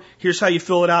form. Here's how you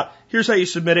fill it out. Here's how you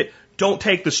submit it. Don't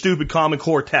take the stupid Common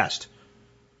Core test.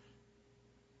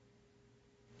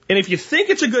 And if you think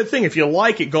it's a good thing, if you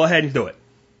like it, go ahead and do it.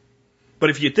 But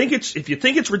if you think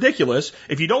it's ridiculous,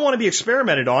 if you don't want to be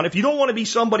experimented on, if you don't want to be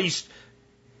somebody's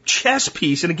chess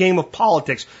piece in a game of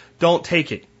politics, don't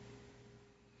take it.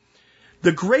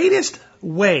 The greatest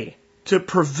way to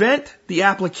prevent the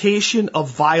application of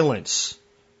violence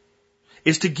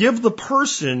is to give the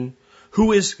person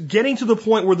who is getting to the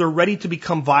point where they're ready to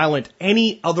become violent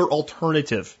any other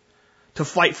alternative. To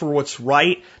fight for what's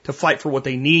right, to fight for what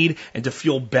they need, and to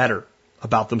feel better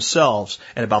about themselves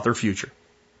and about their future.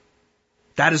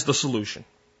 That is the solution.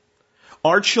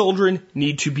 Our children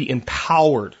need to be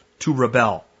empowered to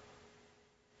rebel.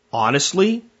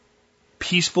 Honestly,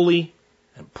 peacefully,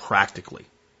 and practically.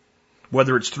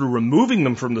 Whether it's through removing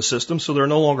them from the system so they're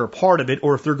no longer a part of it,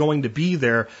 or if they're going to be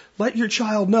there, let your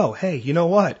child know, hey, you know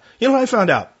what? You know what I found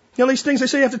out? You know these things they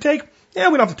say you have to take? Yeah,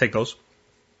 we don't have to take those.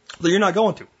 But you're not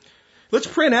going to. Let's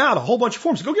print out a whole bunch of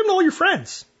forms. Go give them to all your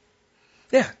friends.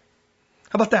 Yeah.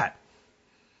 How about that?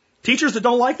 Teachers that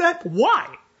don't like that?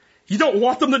 Why? You don't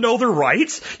want them to know their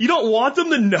rights? You don't want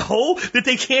them to know that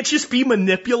they can't just be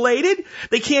manipulated?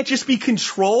 They can't just be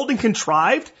controlled and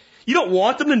contrived? You don't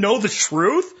want them to know the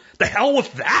truth? The hell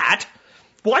with that?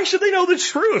 Why should they know the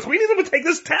truth? We need them to take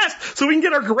this test so we can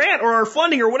get our grant or our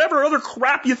funding or whatever other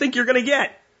crap you think you're going to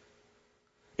get.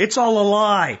 It's all a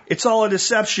lie. It's all a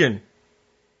deception.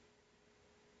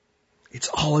 It's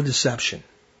all a deception.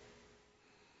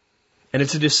 And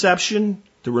it's a deception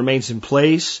that remains in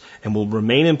place and will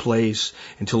remain in place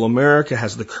until America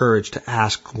has the courage to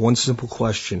ask one simple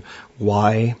question.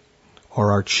 Why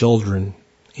are our children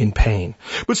in pain?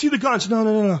 But see the guns.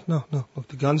 No. Look,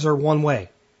 the guns are one way.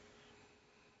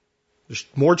 There's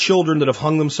more children that have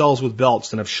hung themselves with belts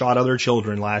than have shot other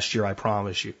children last year, I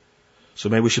promise you. So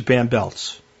maybe we should ban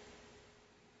belts.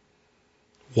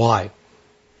 Why?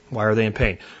 Why are they in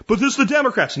pain? But this is the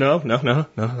Democrats. No,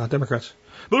 not Democrats.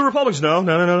 But the Republicans.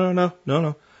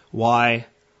 No. Why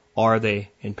are they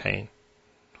in pain?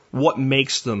 What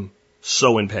makes them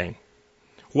so in pain?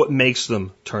 What makes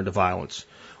them turn to violence?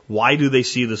 Why do they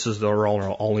see this as their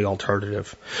only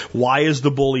alternative? Why is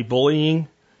the bully bullying?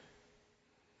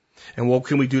 And what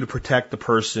can we do to protect the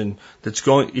person that's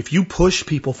going... If you push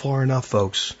people far enough,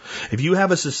 folks, if you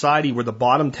have a society where the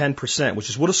bottom 10%, which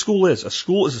is what a school is a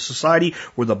society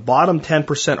where the bottom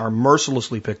 10% are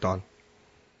mercilessly picked on.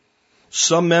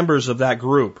 Some members of that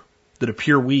group that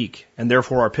appear weak and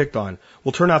therefore are picked on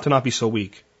will turn out to not be so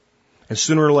weak. And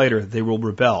sooner or later, they will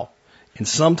rebel. And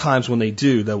sometimes when they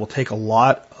do, they will take a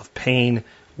lot of pain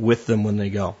with them when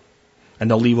they go. And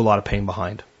they'll leave a lot of pain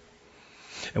behind.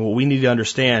 And what we need to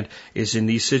understand is in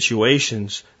these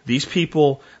situations, these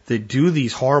people that do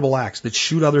these horrible acts, that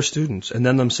shoot other students and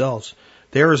then themselves,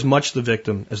 they're as much the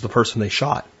victim as the person they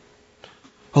shot.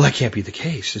 Well, that can't be the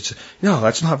case. No,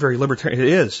 that's not very libertarian.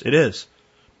 It is.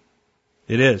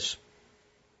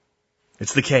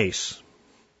 It's the case.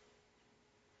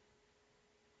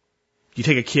 You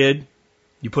take a kid,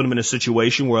 you put him in a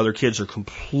situation where other kids are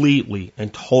completely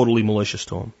and totally malicious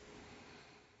to him.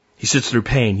 He sits through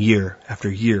pain year after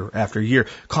year after year,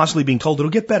 constantly being told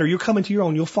it'll get better, you'll come into your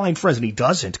own, you'll find friends, and he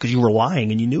doesn't because you were lying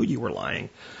and you knew you were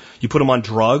lying. You put him on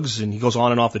drugs and he goes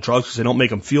on and off the drugs because they don't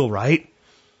make him feel right.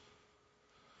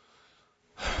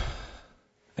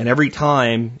 And every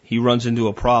time he runs into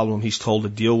a problem, he's told to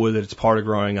deal with it. It's part of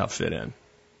growing up, fit in.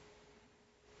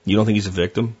 You don't think he's a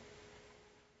victim?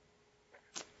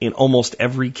 In almost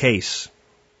every case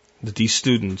that these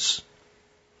students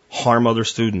harm other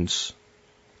students,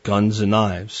 guns and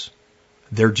knives,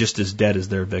 they're just as dead as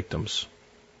their victims.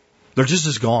 They're just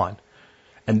as gone.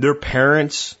 And their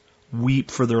parents weep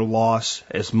for their loss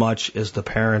as much as the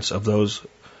parents of those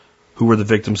who were the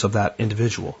victims of that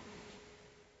individual.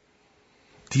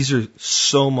 These are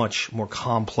so much more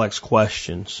complex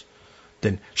questions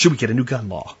than, should we get a new gun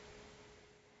law?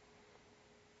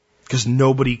 Because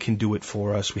nobody can do it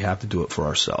for us. We have to do it for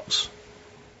ourselves.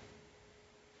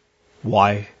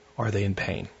 Why are they in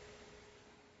pain?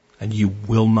 And you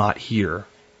will not hear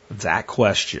that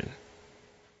question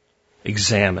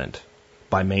examined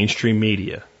by mainstream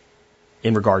media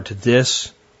in regard to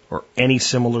this or any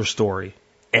similar story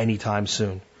anytime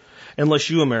soon. Unless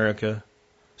you, America,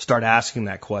 start asking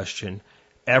that question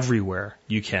everywhere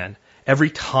you can,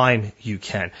 every time you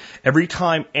can, every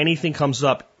time anything comes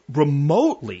up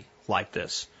remotely like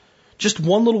this. Just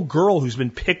one little girl who's been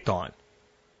picked on.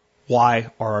 Why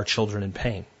are our children in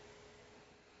pain?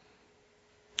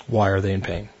 Why are they in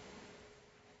pain?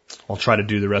 I'll try to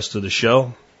do the rest of the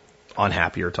show on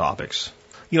happier topics.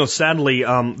 You know, sadly,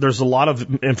 there's a lot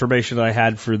of information that I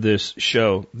had for this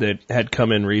show that had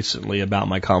come in recently about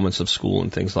my comments of school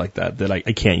and things like that that I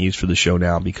can't use for the show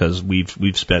now because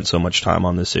we've spent so much time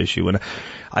on this issue. And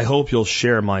I hope you'll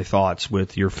share my thoughts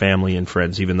with your family and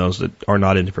friends, even those that are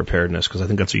not into preparedness, because I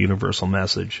think that's a universal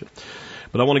message.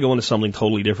 But I want to go into something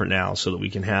totally different now so that we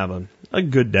can have a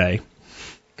good day.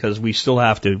 Because we still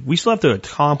have to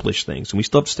accomplish things and we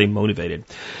still have to stay motivated.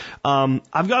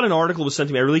 I've got an article that was sent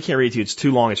to me. I really can't read it to you. It's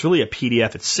too long. It's really a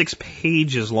PDF. It's 6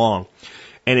 pages long.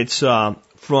 And it's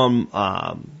from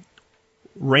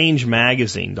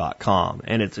rangemagazine.com.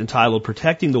 And it's entitled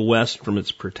Protecting the West from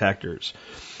Its Protectors.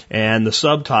 And the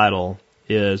subtitle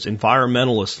is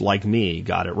Environmentalists Like Me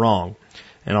Got It Wrong.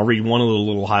 And I'll read one of the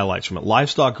little highlights from it.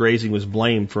 Livestock grazing was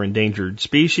blamed for endangered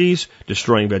species,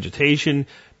 destroying vegetation,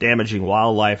 damaging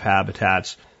wildlife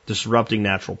habitats, disrupting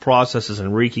natural processes,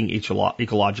 and wreaking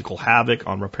ecological havoc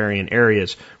on riparian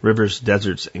areas, rivers,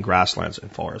 deserts, and grasslands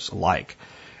and forests alike.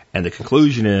 And the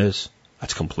conclusion is,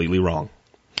 that's completely wrong.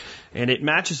 And it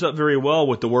matches up very well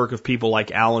with the work of people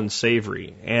like Alan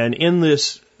Savory. And in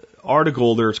this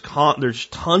article, there's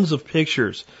tons of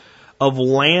pictures of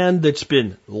land that's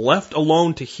been left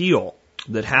alone to heal,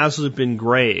 that hasn't been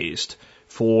grazed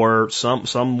for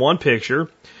one picture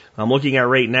I'm looking at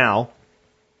right now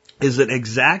is an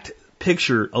exact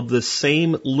picture of the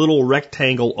same little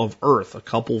rectangle of earth, a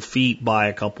couple feet by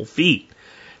a couple feet.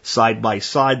 Side by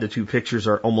side, the two pictures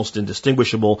are almost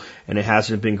indistinguishable, and it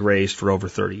hasn't been grazed for over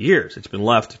 30 years. It's been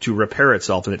left to repair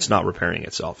itself, and it's not repairing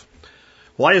itself.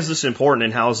 Why is this important,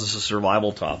 and how is this a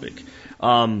survival topic?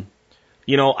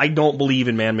 You know, I don't believe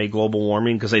in man-made global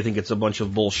warming because I think it's a bunch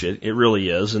of bullshit. It really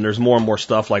is. And there's more and more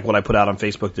stuff like what I put out on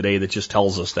Facebook today that just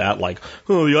tells us that, like,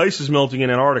 oh, the ice is melting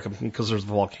in Antarctica because there's a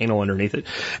volcano underneath it.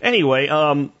 Anyway,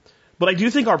 but I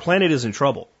do think our planet is in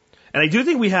trouble. And I do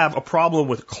think we have a problem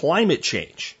with climate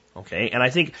change. Okay? And I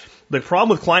think the problem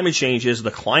with climate change is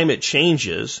the climate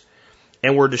changes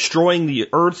and we're destroying the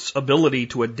Earth's ability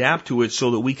to adapt to it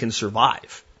so that we can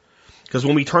survive. Because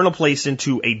when we turn a place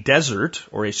into a desert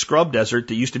or a scrub desert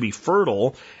that used to be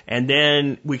fertile, and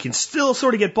then we can still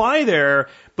sort of get by there,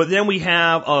 but then we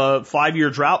have a 5-year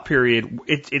drought period,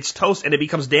 it's toast and it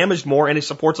becomes damaged more and it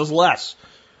supports us less.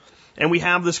 And we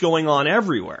have this going on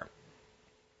everywhere.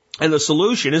 And the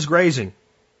solution is grazing.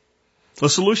 The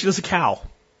solution is a cow.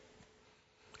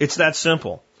 It's that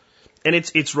simple. And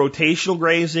it's rotational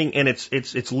grazing and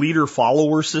it's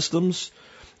leader-follower systems.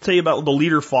 Tell you about the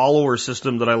leader-follower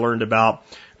system that I learned about.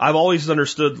 I've always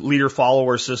understood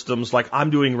leader-follower systems like I'm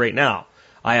doing right now.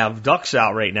 I have ducks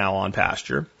out right now on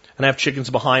pasture, and I have chickens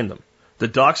behind them. The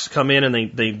ducks come in and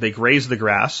they graze the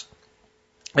grass,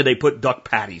 and they put duck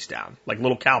patties down, like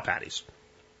little cow patties.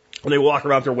 And they walk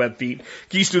around with their web feet.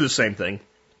 Geese do the same thing.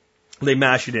 They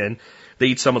mash it in. They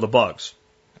eat some of the bugs.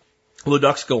 Well, the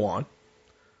ducks go on.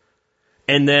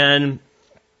 And then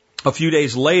A few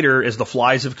days later, as the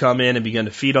flies have come in and begun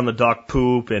to feed on the duck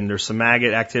poop, and there's some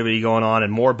maggot activity going on,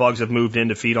 and more bugs have moved in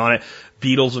to feed on it,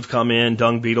 beetles have come in,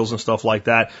 dung beetles and stuff like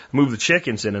that, move the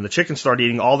chickens in, and the chickens start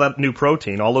eating all that new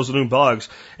protein, all those new bugs,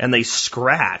 and they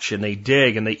scratch, and they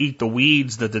dig, and they eat the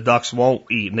weeds that the ducks won't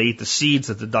eat, and they eat the seeds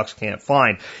that the ducks can't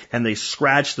find, and they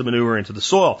scratch the manure into the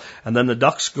soil. And then the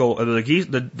ducks go,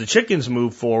 the chickens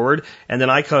move forward, and then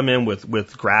I come in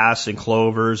with grass and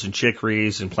clovers and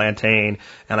chicories and plantain,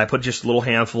 and I put just little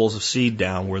handfuls of seed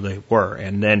down where they were,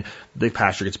 and then the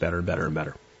pasture gets better and better and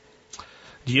better.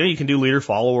 Do you know you can do leader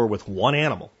follower with one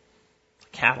animal?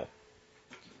 Cattle.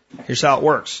 Here's how it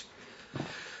works.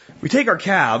 We take our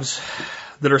calves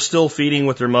that are still feeding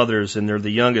with their mothers, and they're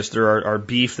the youngest. They're our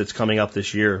beef that's coming up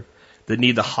this year that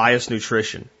need the highest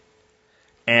nutrition.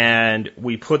 And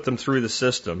we put them through the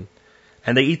system,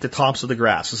 and they eat the tops of the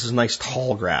grass. This is nice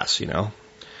tall grass, you know.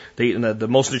 They eat the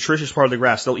most nutritious part of the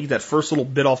grass. They'll eat that first little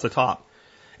bit off the top.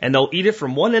 And they'll eat it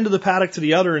from one end of the paddock to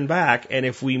the other and back. And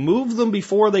if we move them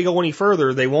before they go any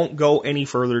further, they won't go any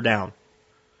further down.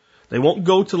 They won't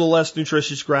go to the less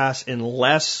nutritious grass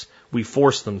unless we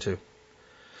force them to.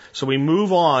 So we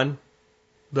move on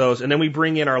those, and then we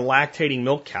bring in our lactating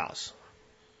milk cows.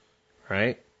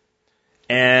 Right?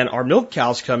 And our milk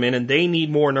cows come in, and they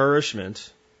need more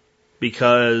nourishment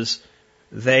because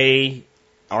they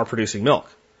are producing milk.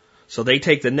 So they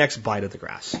take the next bite of the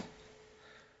grass.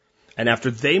 And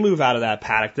after they move out of that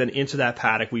paddock, then into that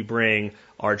paddock we bring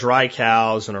our dry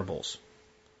cows and our bulls.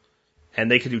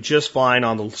 And they can do just fine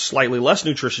on the slightly less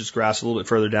nutritious grass a little bit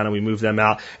further down, and we move them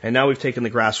out. And now we've taken the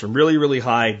grass from really, really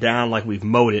high down like we've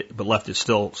mowed it, but left it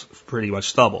still pretty much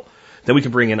stubble. Then we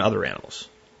can bring in other animals,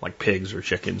 like pigs or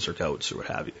chickens or goats or what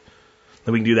have you.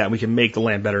 Then we can do that, and we can make the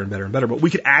land better and better and better. But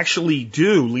we could actually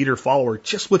do leader-follower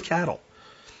just with cattle,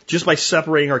 just by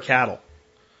separating our cattle.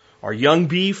 Our young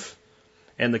beef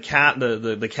and the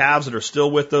calves that are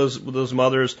still with those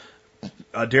mothers,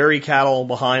 dairy cattle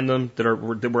behind them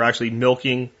that we're actually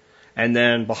milking, and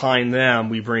then behind them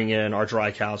we bring in our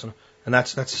dry cows, and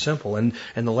that's simple, and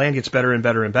the land gets better and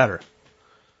better and better.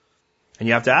 And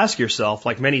you have to ask yourself,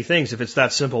 like many things, if it's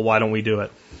that simple, why don't we do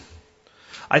it?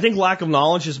 I think lack of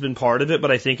knowledge has been part of it, but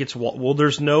I think it's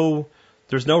there's no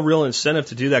real incentive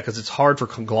to do that because it's hard for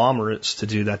conglomerates to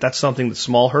do that. That's something that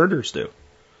small herders do.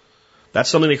 That's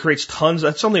something that creates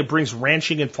that's something that brings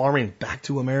ranching and farming back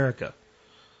to America.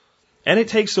 And it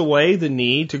takes away the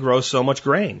need to grow so much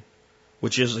grain,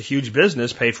 which is a huge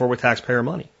business paid for with taxpayer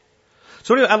money.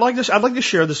 So anyway, I'd like to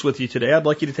share this with you today. I'd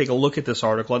like you to take a look at this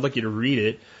article. I'd like you to read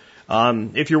it.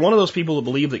 If you're one of those people that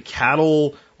believe that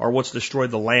cattle are what's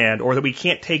destroyed the land, or that we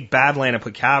can't take bad land and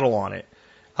put cattle on it,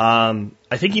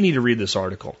 I think you need to read this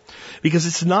article. Because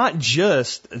it's not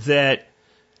just that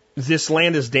this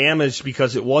land is damaged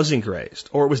because it wasn't grazed,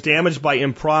 or it was damaged by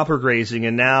improper grazing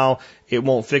and now it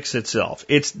won't fix itself.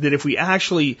 It's that if we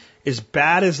actually, as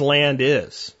bad as land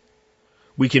is,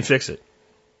 we can fix it.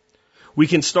 We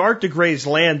can start to graze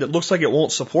land that looks like it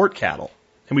won't support cattle,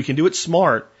 and we can do it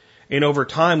smart, and over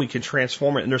time we can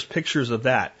transform it, and there's pictures of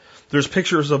that. There's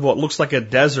pictures of what looks like a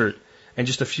desert, and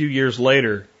just a few years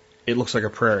later, it looks like a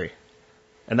prairie.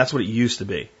 And that's what it used to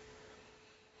be.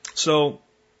 So,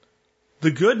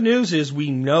 the good news is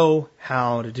we know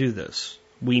how to do this.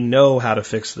 We know how to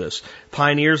fix this.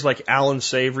 Pioneers like Alan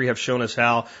Savory have shown us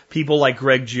how. People like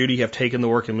Greg Judy have taken the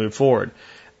work and moved forward.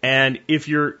 And if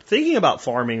you're thinking about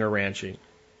farming or ranching,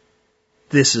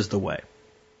 this is the way.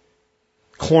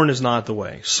 Corn is not the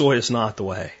way. Soy is not the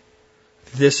way.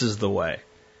 This is the way.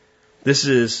 This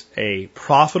is a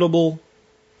profitable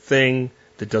thing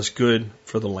that does good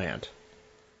for the land.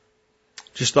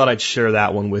 Just thought I'd share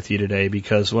that one with you today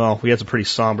because, well, we had some pretty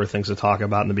somber things to talk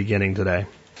about in the beginning today.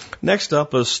 Next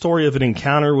up, a story of an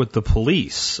encounter with the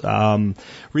police.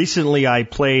 Recently, I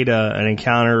played an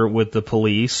encounter with the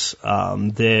police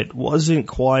that wasn't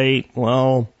quite,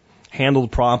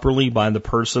 handled properly by the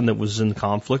person that was in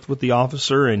conflict with the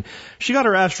officer. And she got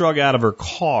her ass drug out of her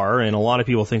car, and a lot of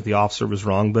people think the officer was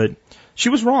wrong, but she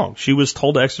was wrong. She was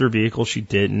told to exit her vehicle. She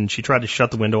didn't. She tried to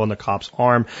shut the window on the cop's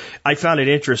arm. I found it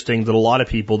interesting that a lot of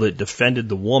people that defended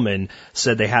the woman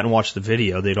said they hadn't watched the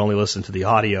video. They'd only listened to the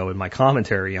audio and my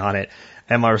commentary on it.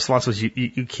 And my response was,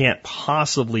 you can't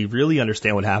possibly really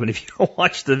understand what happened if you don't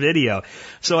watch the video.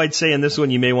 So I'd say in this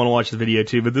one, you may want to watch the video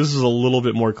too, but this is a little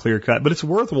bit more clear cut. But it's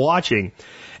worth watching.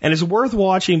 And it's worth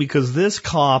watching because this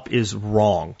cop is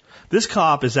wrong. This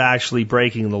cop is actually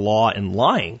breaking the law and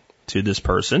lying to this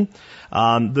person.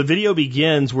 The video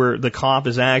begins where the cop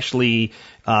is actually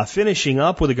finishing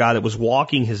up with a guy that was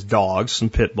walking his dogs, some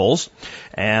pit bulls,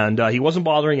 and he wasn't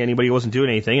bothering anybody, he wasn't doing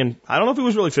anything, and I don't know if he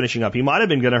was really finishing up. He might have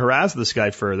been going to harass this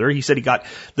guy further. He said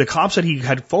the cop said he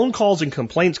had phone calls and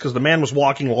complaints because the man was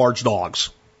walking large dogs.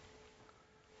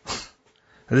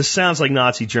 This sounds like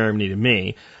Nazi Germany to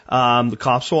me. The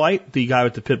cop's white. The guy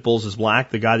with the pit bulls is black.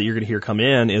 The guy that you're going to hear come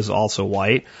in is also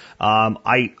white.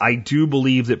 I do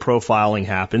believe that profiling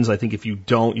happens. I think if you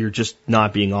don't, you're just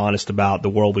not being honest about the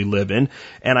world we live in.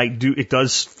 And it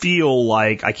does feel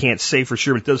like, I can't say for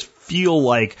sure, but it does feel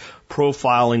like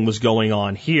profiling was going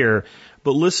on here.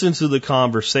 But listen to the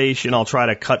conversation. I'll try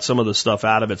to cut some of the stuff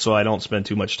out of it so I don't spend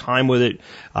too much time with it,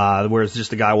 where it's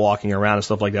just a guy walking around and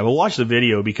stuff like that. But watch the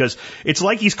video because it's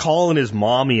like he's calling his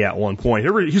mommy at one point.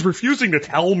 He's refusing to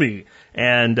tell me.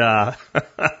 And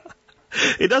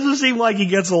it doesn't seem like he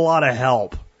gets a lot of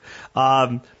help.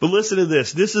 But listen to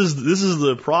this. This is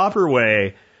the proper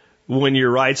way when your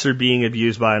rights are being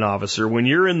abused by an officer. When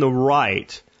you're in the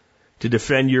right to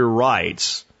defend your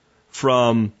rights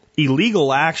from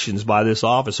illegal actions by this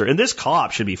officer, and this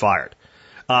cop should be fired.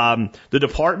 The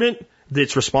department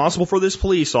that's responsible for this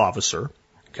police officer,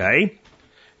 okay,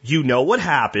 you know what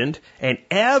happened, and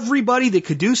everybody that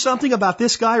could do something about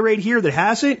this guy right here that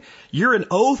hasn't, you're an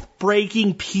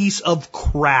oath-breaking piece of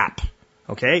crap.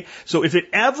 Okay? So if it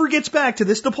ever gets back to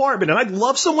this department, and I'd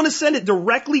love someone to send it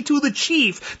directly to the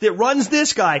chief that runs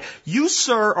this guy, you,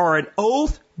 sir, are an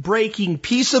oath-breaking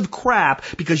piece of crap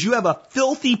because you have a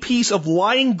filthy piece of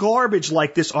lying garbage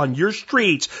like this on your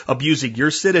streets abusing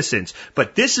your citizens.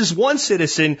 But this is one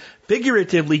citizen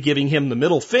figuratively giving him the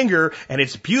middle finger, and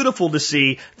it's beautiful to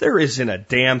see. There isn't a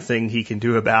damn thing he can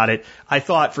do about it. I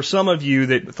thought for some of you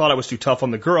that thought I was too tough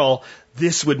on the girl,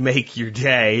 this would make your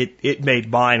day. It made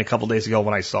mine a couple days ago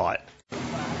when I saw it. It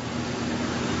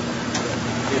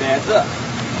adds up.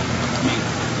 I mean,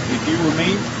 if you were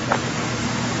me,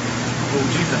 what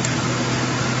would you think?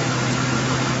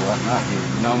 Well, I'm not here.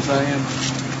 You know what I'm saying?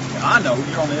 I know.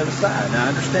 You're on the other side. Now, I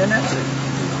understand that,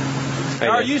 too.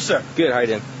 How are you, sir? Good. How you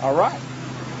doing? All right.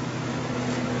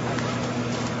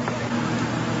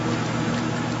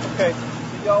 Okay.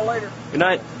 See y'all later. Good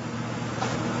night.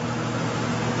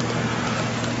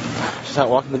 Just out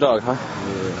walking the dog, huh?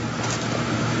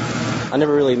 Yeah. I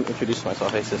never really introduced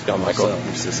myself. Hey, Cisco. I'm Michael. What's up?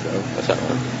 I'm Cisco. What's up,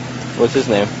 man? What's his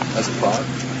name? That's Tupac.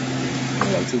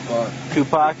 Yeah, Tupac.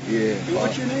 Tupac? Yeah.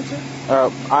 What's your name, sir?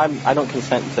 I don't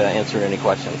consent to answer any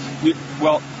questions.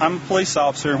 Well, I'm a police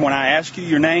officer. When I ask you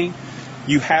your name,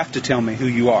 you have to tell me who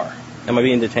you are. Am I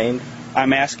being detained?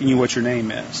 I'm asking you what your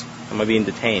name is. Am I being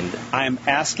detained? I'm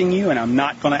asking you, and I'm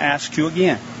not going to ask you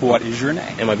again. What is your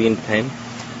name? Am I being detained?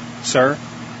 Sir,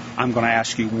 I'm going to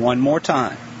ask you one more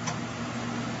time.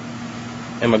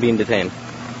 Am I being detained?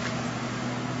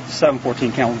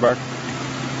 714 Campbellsburg.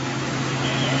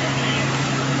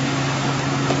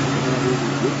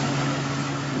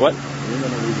 What?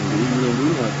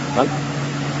 Huh?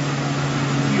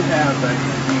 You have a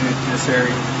unit in this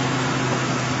area.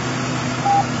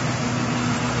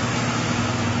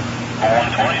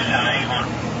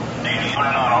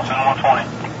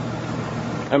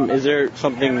 120. Is there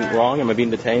something wrong? Am I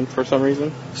being detained for some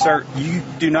reason? Sir, you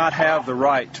do not have the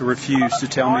right to refuse to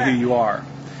tell me who you are.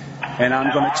 And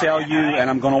I'm going to tell you, and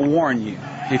I'm going to warn you.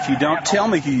 If you don't tell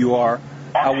me who you are,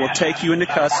 I will take you into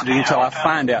custody until I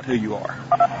find out who you are.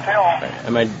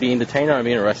 Am I being detained or am I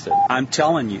being arrested? I'm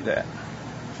telling you that.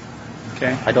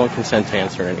 Okay? I don't consent to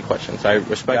answer any questions. I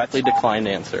respectfully decline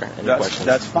to answer any questions.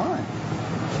 That's fine.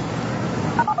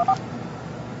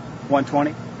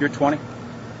 120? You're 20?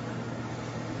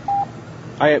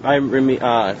 I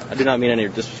do not mean any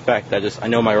disrespect. I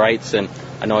know my rights, and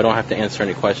I know I don't have to answer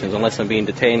any questions unless I'm being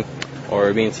detained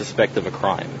or being suspected of a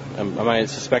crime. Am I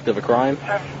suspected of a crime?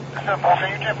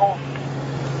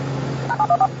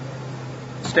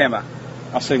 Stand by.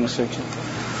 I'll signal section.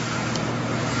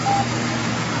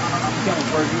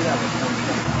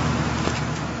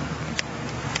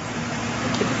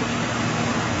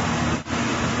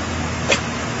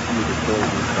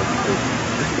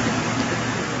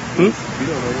 You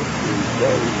don't know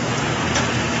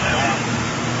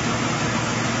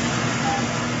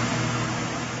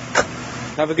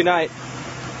Have a good night.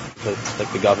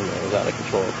 Like the government is out of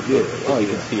control. Yeah. You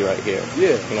can see right here.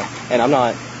 Yeah. You know, and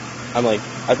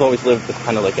I've always lived with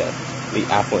kind of like the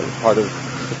affluent part of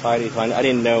society, so I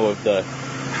didn't know of the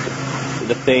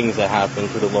things that happen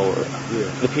to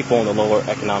the people on the lower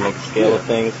economic scale of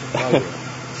things.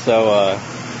 So,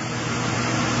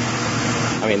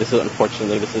 this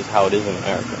is how it is in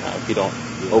America now. If you don't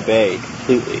obey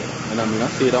completely. And I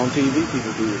see it on TV,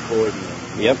 people be recording.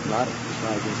 Yep. It's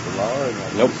not against the law. And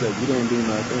like Nope. you said, you didn't do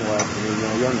nothing. Why didn't you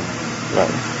on your name?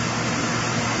 Right.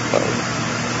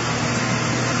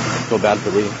 Feel bad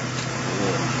for Lee. Yeah.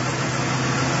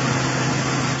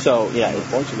 So, yeah.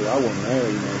 Unfortunately, I wasn't there,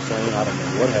 you know what I'm saying? I don't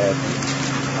know what happened.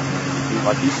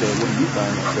 Like you said, what do you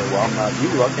think? I said, well, I'm not you.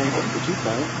 I can't think what you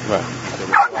think. Right. I said,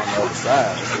 well, I'm on the other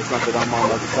side. I said, it's not that I'm on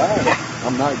the other side.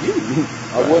 I'm not you.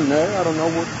 I wasn't there. I don't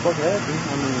know what the fuck happened.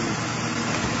 I mean...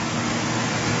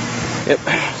 Yep.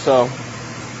 So,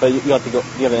 but you have to go.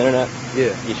 You have the internet.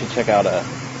 Yeah. You should check out the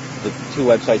two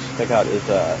websites. You should check out is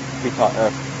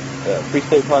Free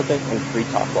State Project and Free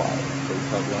Talk Live. Free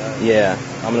Talk Live. Yeah,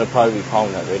 I'm gonna probably be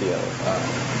calling that radio.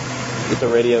 It's a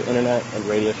radio, internet, and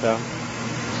radio show.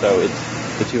 So it's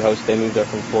the two hosts. They moved up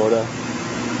from Florida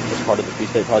as part of the Free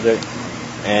State Project,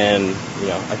 and you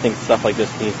know I think stuff like this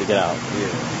needs to get out.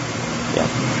 Yeah.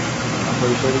 I'm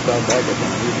pretty sure he got back up on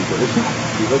the movie, but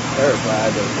he looked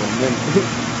terrified for a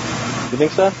minute. You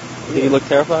think so? Did he look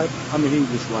terrified? I mean, he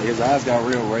just like his eyes got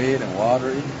real red and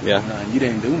watery. Yeah. And you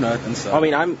didn't do nothing, so. I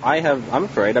mean, I'm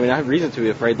afraid. I mean, I have reason to be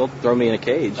afraid. They'll throw me in a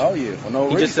cage. Oh yeah, for no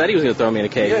reason. He just said he was going to throw me in a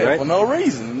cage, right? For no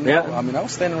reason. Yeah. I mean, I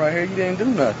was standing right here. You didn't do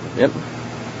nothing. Yep.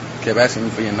 Kept asking me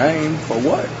for your name. For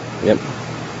what? Yep.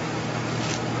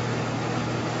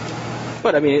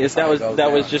 But I mean,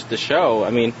 that was just the show. I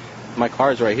mean, my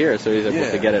car's right here, so he's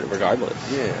able to get it regardless.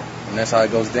 Yeah. And that's how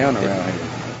it goes down around here.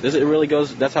 Does it really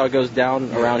goes? That's how it goes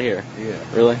down around here. Yeah.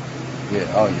 Really?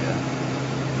 Yeah. Oh yeah.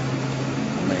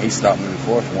 I mean, he stopped me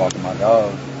before from walking my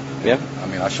dog. Yeah. I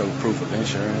mean, I showed proof of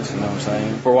insurance. You know what I'm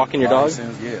saying? For walking your dog?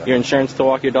 License, yeah. Your insurance to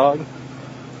walk your dog?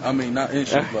 I mean, not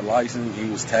insurance, but license. He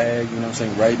was tagged. You know what I'm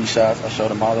saying? Rabies shots. I showed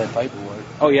him all that paperwork.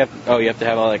 Oh, you have to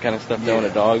have all that kind of stuff to own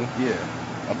a dog. Yeah.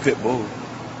 A pit bull.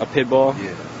 A pit bull?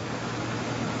 Yeah.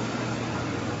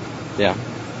 Yeah.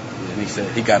 And he said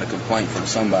he got a complaint from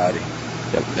somebody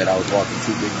that I was walking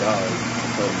two big dogs.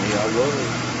 He told me I was.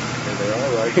 And they're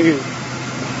all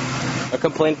right. A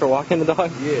complaint for walking the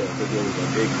dog? Yeah, because there was a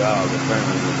big dog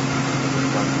apparently.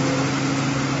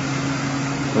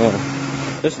 Yeah.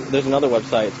 There's another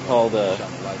website. It's called.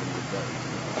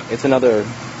 It's another.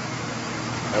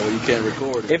 Well, you can't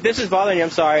record it. If this is bothering you, I'm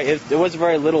sorry. It was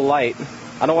very little light.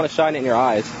 I don't want to shine it in your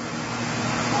eyes.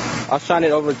 I'll shine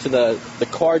it over to the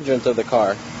quadrant of the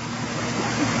car.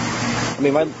 I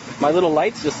mean, my little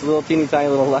light's just a little teeny tiny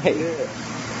little light. Yeah.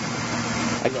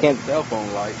 I can't. Cell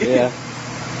phone light. Yeah.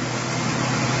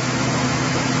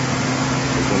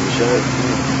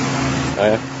 Oh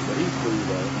yeah. But he's cool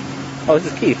though. Oh,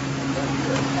 this is Keith.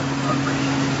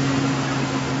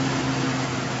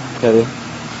 Kevin.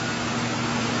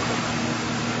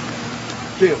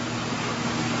 Phil.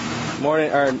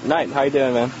 Morning or night. How you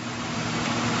doing, man?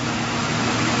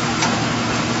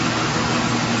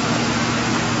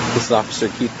 This is Officer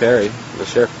Keith Perry, the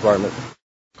Sheriff's Department.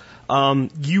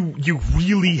 You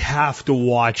really have to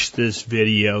watch this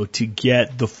video to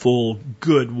get the full,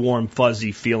 good, warm,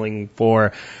 fuzzy feeling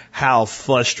for how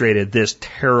frustrated this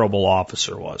terrible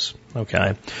officer was.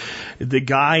 Okay. The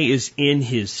guy is in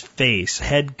his face,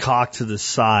 head cocked to the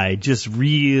side, just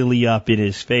really up in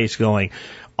his face going,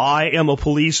 I am a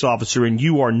police officer and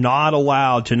you are not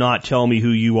allowed to not tell me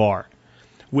who you are.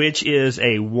 Which is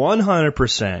a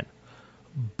 100%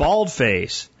 bald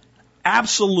face,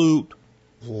 absolute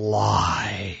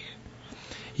lie.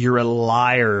 You're a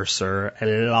liar, sir. A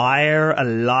liar, a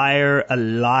liar, a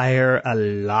liar, a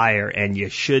liar. And you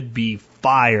should be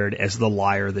fired as the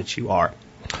liar that you are.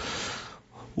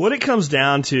 What it comes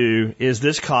down to is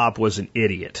this cop was an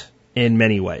idiot in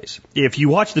many ways. If you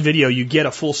watch the video, you get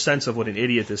a full sense of what an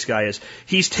idiot this guy is.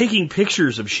 He's taking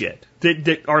pictures of shit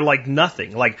that are like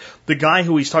nothing. Like the guy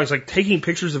who he's talking is like taking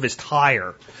pictures of his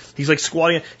tire. He's like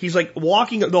squatting. He's like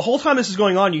walking. The whole time this is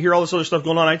going on, you hear all this other stuff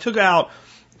going on. I took out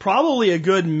probably a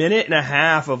good minute and a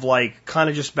half of like kind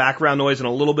of just background noise and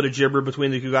a little bit of gibber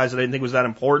between the two guys that I didn't think was that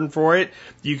important for it.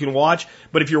 You can watch.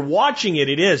 But if you're watching it,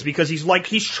 it is because he's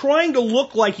trying to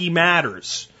look like he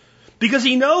matters because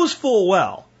he knows full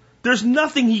well there's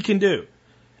nothing he can do.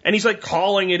 And he's like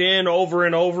calling it in over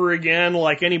and over again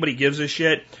like anybody gives a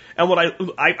shit. And what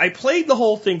I played the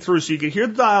whole thing through so you could hear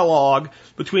the dialogue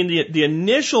between the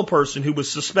initial person who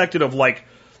was suspected of like,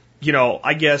 you know,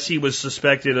 I guess he was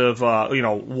suspected of,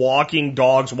 walking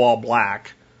dogs while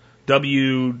black.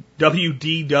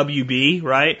 WDWB,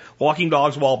 right? Walking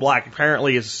dogs while black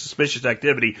apparently is suspicious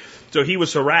activity. So he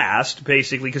was harassed,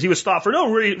 basically, because he was stopped for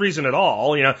no reason at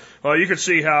all. You know, well, you could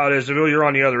see how it is if you're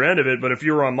on the other end of it, but if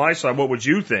you were on my side, what would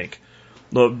you think?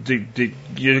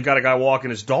 You got a guy walking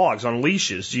his dogs on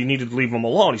leashes. You need to leave him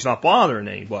alone. He's not bothering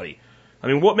anybody. I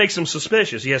mean, what makes him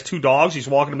suspicious? He has two dogs. He's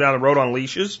walking them down the road on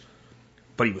leashes.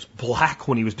 But he was black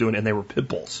when he was doing it, and they were pit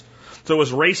bulls. So it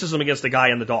was racism against the guy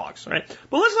and the dogs, right?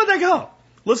 But let's let that go.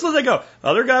 Let's let that go.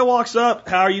 Other guy walks up.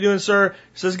 How are you doing, sir?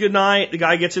 Says good night. The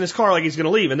guy gets in his car like he's going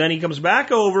to leave. And then he comes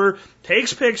back over,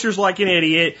 takes pictures like an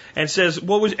idiot, and says,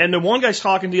 and the one guy's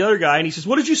talking to the other guy, and he says,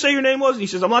 what did you say your name was? And he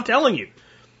says, I'm not telling you.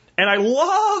 And I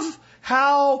love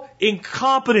how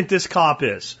incompetent this cop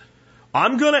is.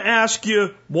 I'm going to ask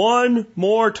you one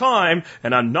more time,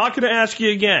 and I'm not going to ask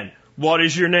you again. What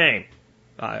is your name?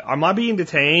 Am I being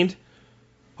detained?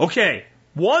 Okay,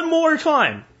 one more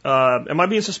time. Am I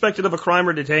being suspected of a crime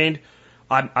or detained?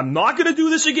 I'm not going to do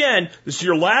this again. This is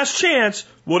your last chance.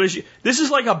 This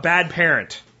is like a bad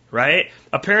parent, right?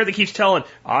 A parent that keeps telling,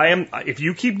 if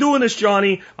you keep doing this,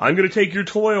 Johnny, I'm going to take your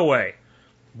toy away.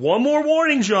 One more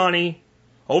warning, Johnny.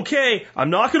 Okay, I'm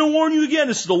not going to warn you again.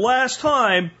 This is the last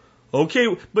time.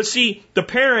 Okay, but see, the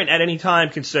parent at any time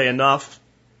can say enough.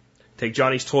 Take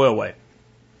Johnny's toy away.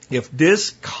 If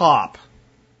this cop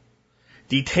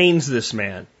detains this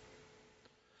man,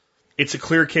 it's a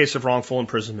clear case of wrongful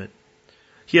imprisonment.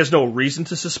 He has no reason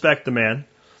to suspect the man.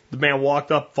 The man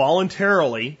walked up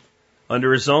voluntarily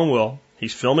under his own will.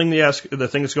 He's filming the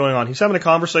thing that's going on. He's having a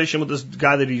conversation with this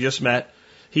guy that he just met.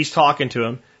 He's talking to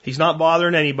him. He's not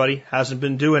bothering anybody, hasn't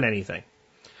been doing anything.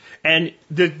 And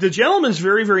the gentleman's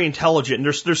very, very intelligent. And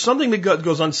there's something that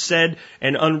goes unsaid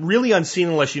and really unseen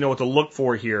unless you know what to look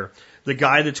for here. The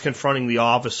guy that's confronting the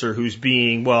officer who's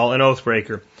being, an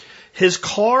oathbreaker. His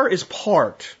car is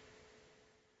parked.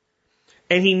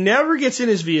 And he never gets in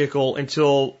his vehicle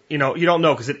until, you don't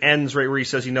know because it ends right where he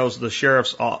says he knows the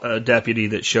sheriff's deputy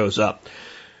that shows up.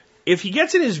 If he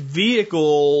gets in his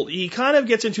vehicle, he kind of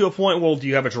gets into a point, well, do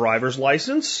you have a driver's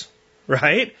license?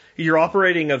 Right? You're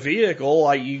operating a vehicle.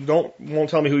 Won't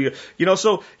tell me who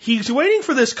so he's waiting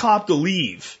for this cop to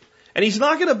leave. And he's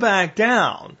not going to back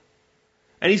down.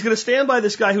 And he's going to stand by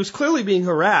this guy who's clearly being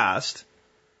harassed.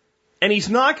 And he's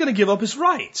not going to give up his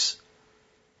rights.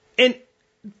 And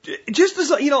just as,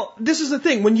 this is the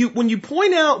thing. When you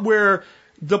point out where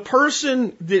the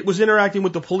person that was interacting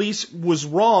with the police was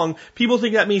wrong, people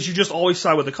think that means you just always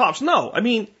side with the cops. No,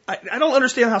 I don't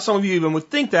understand how some of you even would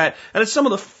think that, and it's some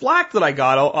of the flack that I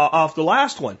got off the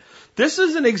last one. This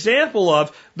is an example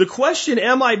of the question,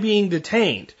 am I being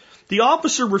detained? The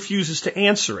officer refuses to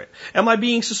answer it. Am I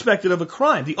being suspected of a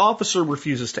crime? The officer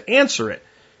refuses to answer it.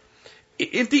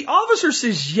 If the officer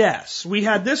says, yes, we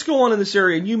had this go on in this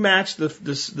area and you match the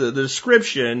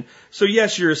description, so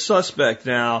yes, you're a suspect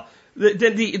now,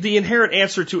 then the inherent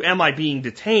answer to am I being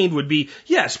detained would be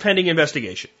yes, pending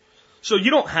investigation. So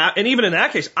you don't have, and even in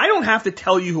that case, I don't have to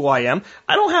tell you who I am.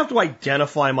 I don't have to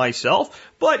identify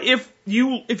myself. But if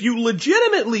you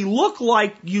legitimately look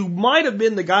like you might have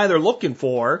been the guy they're looking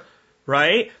for,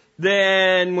 right?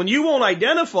 Then when you won't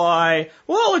identify,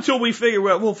 until we'll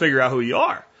figure out who you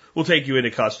are. We'll take you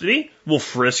into custody. We'll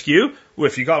frisk you.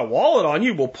 If you got a wallet on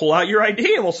you, we'll pull out your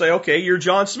ID and we'll say, okay, you're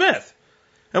John Smith.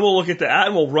 And we'll look at that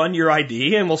and we'll run your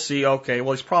ID and we'll see, okay,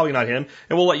 well, it's probably not him,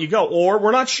 and we'll let you go. Or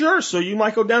we're not sure, so you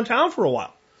might go downtown for a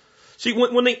while. See,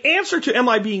 when the answer to am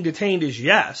I being detained is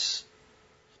yes,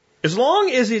 as long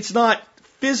as it's not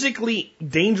physically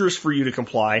dangerous for you to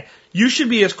comply, you should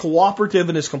be as cooperative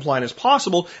and as compliant as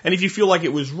possible. And if you feel like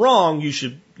it was wrong, you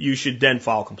should then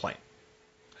file a complaint.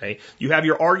 Okay? You have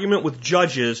your argument with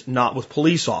judges, not with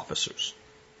police officers.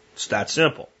 It's that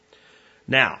simple.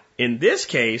 Now, in this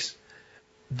case,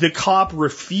 the cop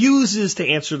refuses to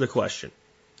answer the question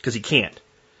because he can't.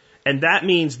 And that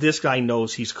means this guy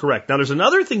knows he's correct. Now, there's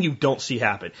another thing you don't see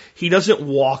happen. He doesn't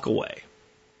walk away.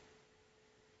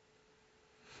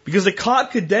 Because the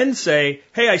cop could then say,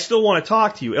 hey, I still want to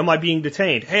talk to you. Am I being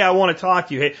detained? Hey, I want to talk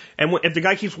to you. Hey, and if the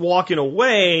guy keeps walking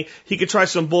away, he could try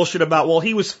some bullshit about,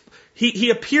 he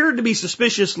appeared to be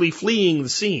suspiciously fleeing the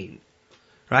scene.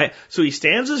 Right? So he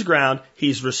stands his ground.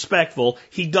 He's respectful.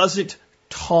 He doesn't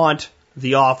taunt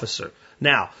the officer.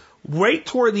 Now, right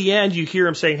toward the end, you hear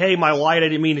him saying, hey, my light, I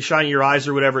didn't mean to shine in your eyes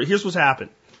or whatever. Here's what's happened.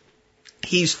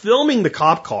 He's filming the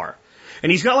cop car.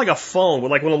 And he's got like a phone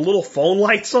with like one of the little phone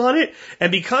lights on it.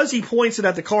 And because he points it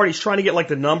at the car, he's trying to get like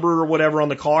the number or whatever on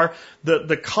the car.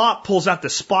 The cop pulls out the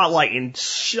spotlight and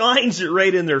shines it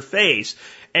right in their face.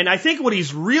 And I think what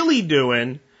he's really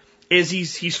doing is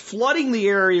he's flooding the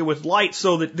area with light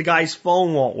so that the guy's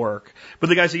phone won't work. But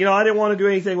the guy said, I didn't want to do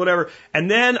anything, whatever. And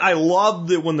then I love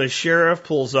that when the sheriff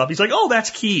pulls up, he's like, oh,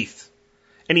 that's Keith.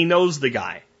 And he knows the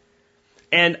guy.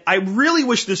 And I really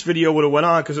wish this video would have went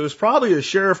on because it was probably the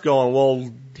sheriff going,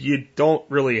 well, you don't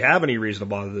really have any reason to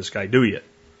bother this guy, do you?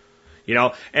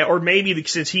 Or maybe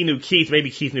since he knew Keith,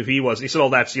 maybe Keith knew who he was. And he said, oh,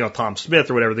 that's, Tom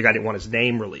Smith or whatever. The guy didn't want his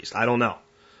name released. I don't know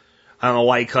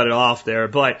why he cut it off there,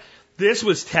 but this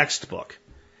was textbook.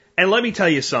 And let me tell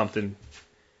you something.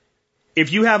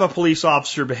 if you have a police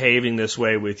officer behaving this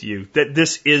way with you, that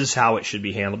this is how it should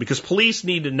be handled, because police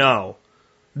need to know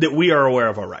that we are aware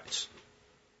of our rights.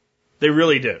 They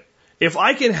really do. If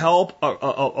I can help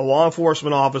a law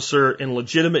enforcement officer in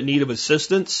legitimate need of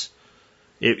assistance,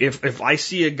 if I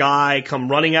see a guy come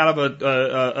running out of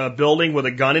a building with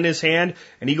a gun in his hand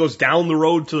and he goes down the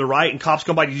road to the right and cops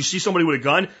come by, did you see somebody with a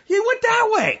gun? He went that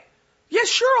way. Yeah,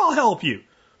 sure, I'll help you.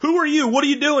 Who are you? What are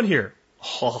you doing here?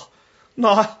 Oh,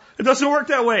 no, it doesn't work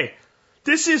that way.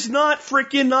 This is not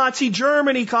frickin' Nazi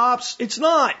Germany, cops. It's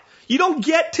not. You don't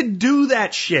get to do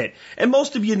that shit. And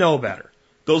most of you know better.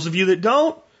 Those of you that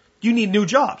don't, you need new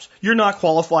jobs. You're not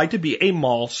qualified to be a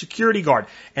mall security guard.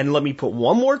 And let me put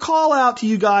one more call out to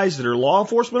you guys that are law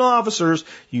enforcement officers.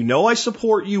 You know I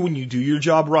support you when you do your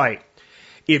job right.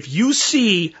 If you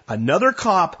see another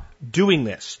cop doing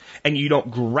this and you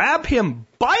don't grab him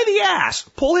by the ass,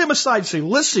 pull him aside and say,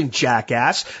 listen,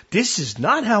 jackass, this is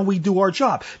not how we do our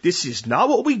job. This is not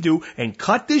what we do, and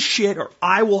cut this shit or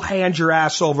I will hand your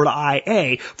ass over to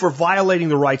IA for violating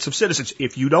the rights of citizens.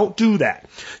 If you don't do that,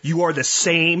 you are the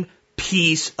same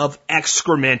piece of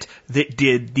excrement that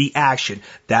did the action.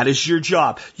 That is your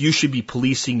job. You should be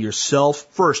policing yourself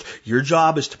first. Your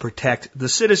job is to protect the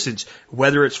citizens,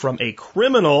 whether it's from a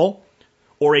criminal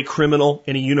or a criminal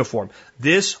in a uniform.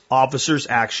 This officer's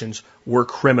actions were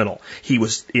criminal. He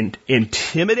was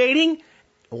intimidating,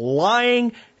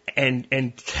 lying,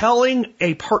 and telling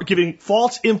giving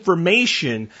false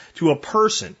information to a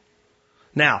person.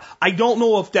 Now, I don't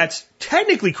know if that's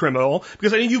technically criminal,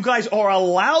 because I know you guys are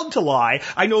allowed to lie.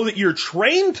 I know that you're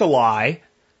trained to lie,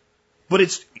 but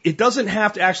it doesn't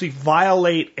have to actually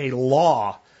violate a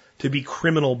law to be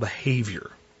criminal behavior.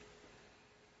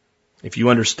 If you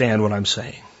understand what I'm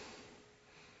saying.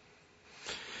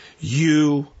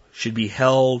 You should be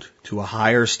held to a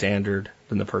higher standard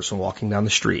than the person walking down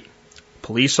the street.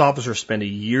 Police officers spend a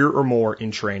year or more in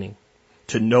training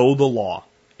to know the law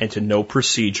and to know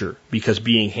procedure, because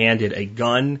being handed a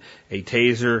gun, a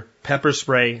taser, pepper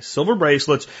spray, silver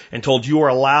bracelets, and told you are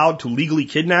allowed to legally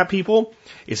kidnap people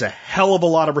is a hell of a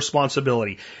lot of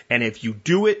responsibility. And if you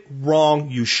do it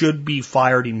wrong, you should be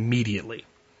fired immediately.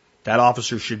 That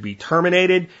officer should be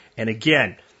terminated. And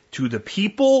again, to the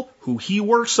people who he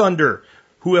works under,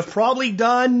 who have probably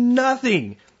done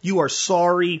nothing, you are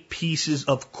sorry pieces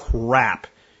of crap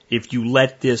if you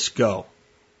let this go.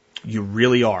 You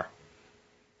really are.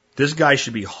 This guy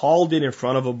should be hauled in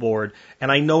front of a board,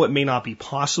 and I know it may not be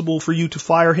possible for you to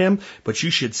fire him, but you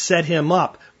should set him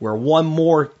up where one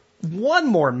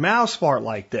more mouse fart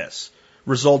like this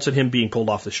results in him being pulled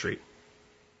off the street.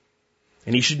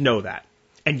 And he should know that.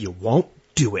 And you won't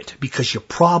do it because you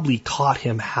probably taught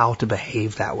him how to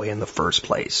behave that way in the first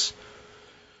place.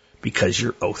 Because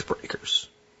you're oath breakers.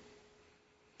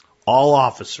 All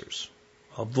officers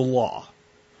of the law,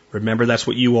 remember that's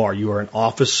what you are. You are an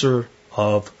officer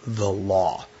of the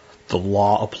law. The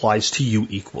law applies to you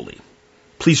equally.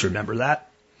 Please remember that.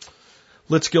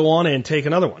 Let's go on and take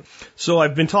another one. So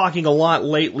I've been talking a lot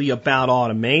lately about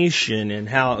automation and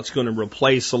how it's going to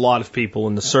replace a lot of people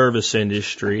in the service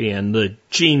industry, and the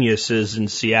geniuses in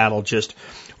Seattle just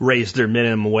raised their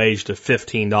minimum wage to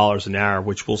 $15 an hour,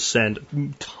 which will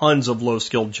send tons of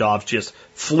low-skilled jobs just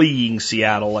fleeing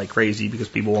Seattle like crazy because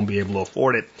people won't be able to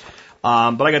afford it.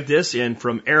 But I got this in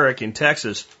from Eric in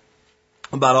Texas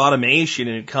about automation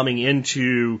and it coming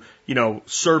into,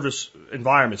 service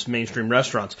environments, mainstream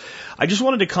restaurants. I just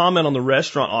wanted to comment on the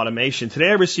restaurant automation. Today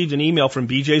I received an email from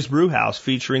BJ's Brewhouse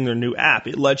featuring their new app.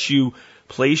 It lets you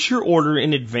place your order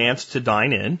in advance to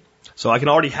dine in. So I can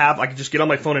just get on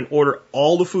my phone and order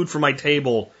all the food for my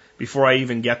table before I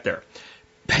even get there.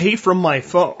 Pay from my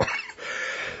phone.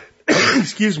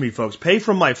 Excuse me, folks. Pay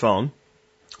from my phone.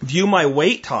 View my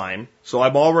wait time, so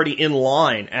I'm already in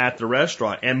line at the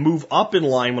restaurant, and move up in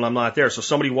line when I'm not there. So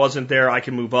somebody wasn't there, I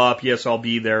can move up. Yes, I'll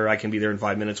be there. I can be there in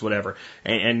 5 minutes, whatever.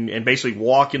 And basically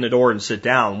walk in the door and sit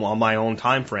down on my own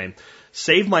time frame.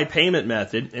 Save my payment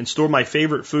method and store my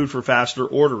favorite food for faster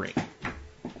ordering.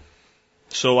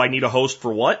 So I need a host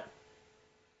for what?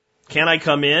 Can I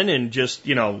come in and just,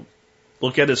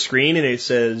 look at a screen and it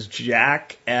says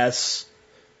Jack S.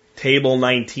 Table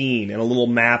 19 and a little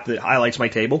map that highlights my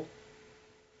table?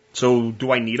 So do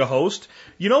I need a host?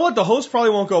 You know what? The host probably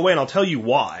won't go away, and I'll tell you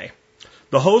why.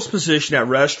 The host position at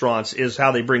restaurants is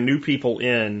how they bring new people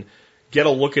in, get a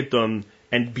look at them,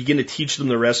 and begin to teach them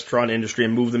the restaurant industry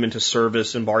and move them into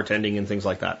service and bartending and things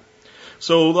like that.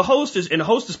 So the host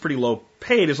is pretty low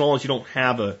paid as long as you don't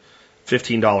have a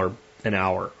 $15 an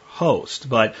hour host.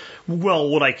 But, well,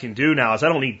 what I can do now is I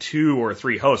don't need 2 or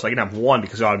 3 hosts. I can have one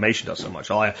because the automation does so much.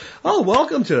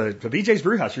 Welcome to BJ's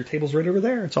Brewhouse. Your table's right over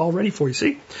there. It's all ready for you,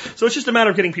 see? So it's just a matter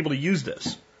of getting people to use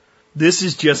this. This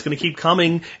is just going to keep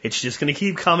coming. It's just going to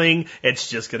keep coming. It's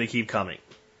just going to keep coming.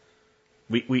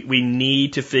 We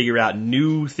need to figure out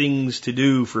new things to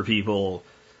do for people.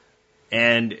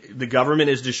 And the government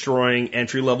is destroying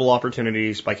entry-level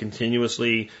opportunities by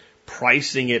continuously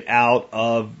pricing it out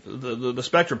of the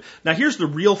spectrum. Now, here's the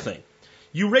real thing.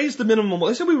 You raise the minimum,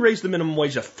 let's say we raise the minimum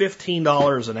wage to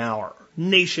 $15 an hour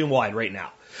nationwide right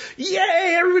now.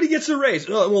 Yay, everybody gets a raise.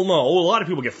 Well, no, a lot of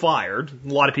people get fired.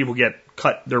 A lot of people get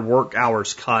their work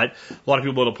hours cut. A lot of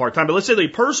people go to part-time. But let's say the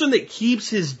person that keeps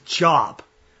his job,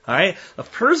 all right, a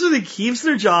person that keeps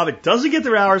their job, it doesn't get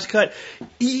their hours cut,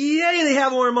 yay, they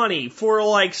have more money for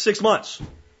like 6 months.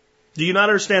 Do you not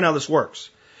understand how this works?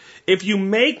 If you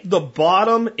make the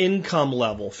bottom income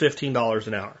level $15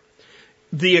 an hour,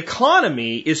 the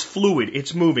economy is fluid,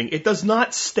 it's moving, it does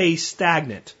not stay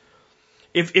stagnant.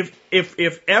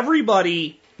 If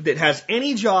everybody that has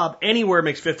any job anywhere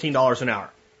makes $15 an hour,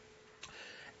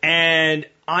 and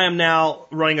I am now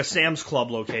running a Sam's Club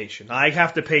location, I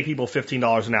have to pay people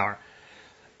 $15 an hour.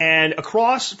 And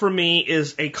across from me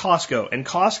is a Costco, and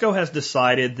Costco has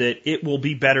decided that it will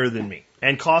be better than me.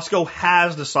 And Costco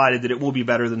has decided that it will be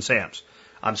better than Sam's.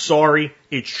 I'm sorry,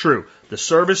 it's true. The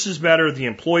service is better, the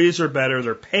employees are better,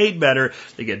 they're paid better,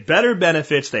 they get better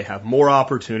benefits, they have more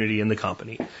opportunity in the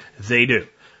company. They do.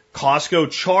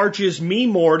 Costco charges me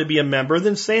more to be a member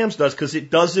than Sam's does because it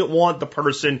doesn't want the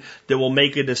person that will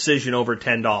make a decision over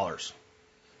 $10.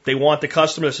 They want the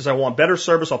customer that says, I want better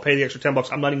service, I'll pay the extra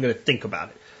 $10. I'm not even going to think about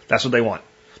it. That's what they want.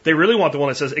 They really want the one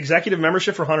that says, executive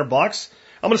membership for $100.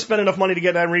 I'm going to spend enough money to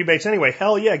get that in rebates anyway.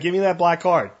 Hell yeah, give me that black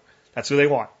card. That's who they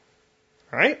want.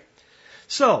 All right?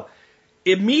 So,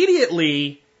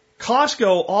 immediately,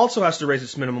 Costco also has to raise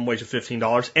its minimum wage to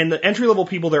 $15, and the entry-level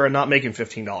people there are not making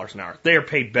 $15 an hour. They are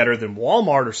paid better than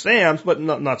Walmart or Sam's, but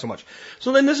not so much.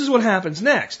 So then this is what happens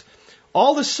next.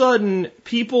 All of a sudden,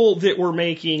 people that were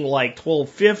making like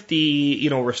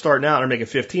 $12.50, were starting out and are making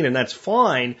 $15, and that's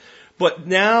fine. But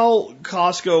now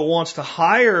Costco wants to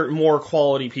hire more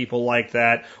quality people like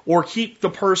that, or keep the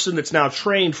person that's now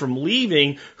trained from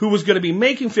leaving, who was going to be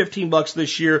making $15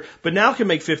 this year, but now can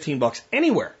make $15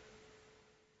 anywhere.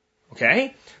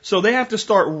 Okay? So they have to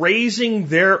start raising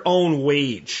their own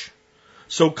wage.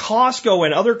 So Costco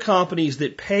and other companies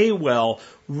that pay well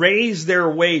raise their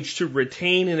wage to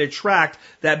retain and attract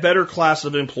that better class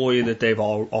of employee that they've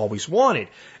always wanted.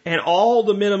 And all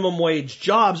the minimum wage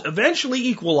jobs eventually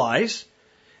equalize.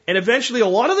 And eventually a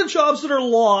lot of the jobs that are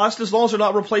lost, as long as they're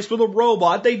not replaced with a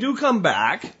robot, they do come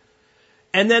back.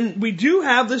 And then we do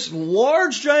have this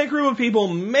large giant group of people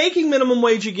making minimum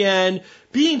wage again,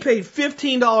 being paid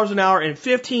 $15 an hour, and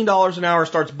 $15 an hour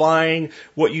starts buying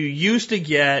what you used to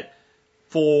get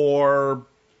for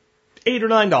 $8 or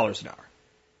 $9 an hour.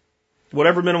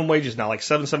 Whatever minimum wage is now, like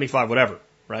 $7.75, whatever,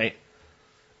 right?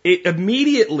 It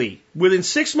immediately, within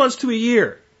 6 months to a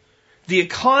year, the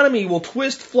economy will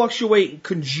twist, fluctuate, and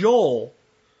cajole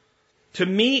to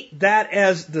meet that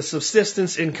as the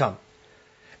subsistence income.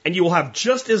 And you will have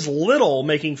just as little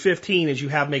making 15 as you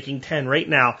have making 10 right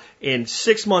now in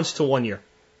 6 months to 1 year.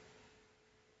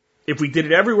 If we did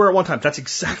it everywhere at one time, that's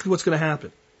exactly what's going to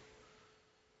happen.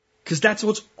 Because that's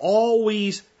what's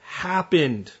always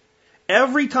happened.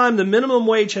 Every time the minimum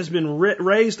wage has been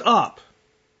raised up,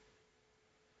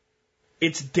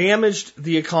 it's damaged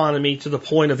the economy to the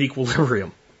point of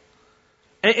equilibrium.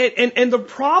 And the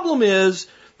problem is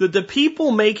that the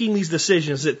people making these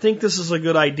decisions that think this is a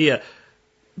good idea,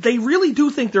 they really do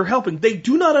think they're helping. They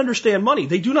do not understand money.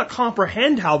 They do not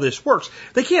comprehend how this works.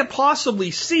 They can't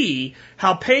possibly see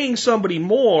how paying somebody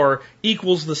more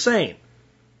equals the same.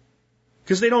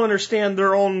 Because they don't understand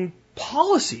their own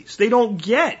policies. They don't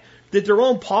get that their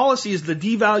own policy is the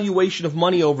devaluation of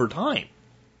money over time.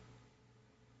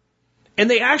 And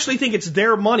they actually think it's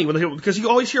their money, because you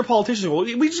always hear politicians say, well,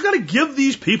 we just got to give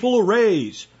these people a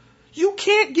raise. You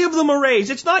can't give them a raise.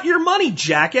 It's not your money,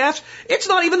 jackass. It's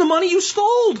not even the money you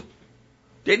stole.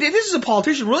 This is a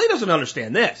politician who really doesn't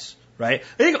understand this, right?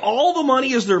 They think all the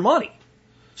money is their money.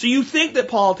 So you think that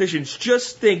politicians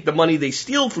just think the money they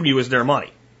steal from you is their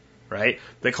money, right?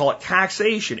 They call it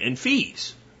taxation and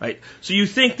fees, right? So you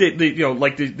think that,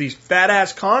 these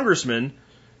fat-ass congressmen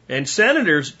and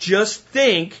senators just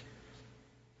think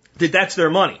that that's their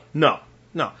money. No.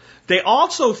 They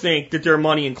also think that their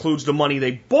money includes the money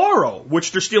they borrow,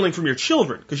 which they're stealing from your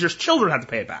children, because your children have to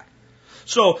pay it back.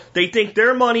 So they think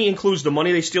their money includes the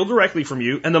money they steal directly from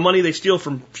you, and the money they steal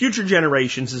from future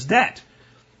generations is debt.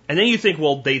 And then you think,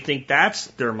 well, they think that's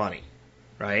their money,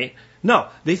 right? No,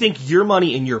 they think your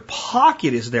money in your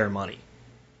pocket is their money.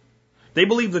 They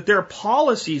believe that their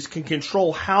policies can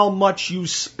control how much you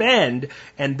spend,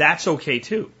 and that's okay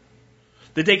too.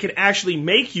 That they can actually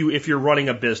make you, if you're running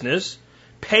a business,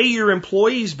 pay your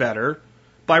employees better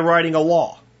by writing a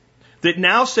law that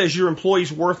now says your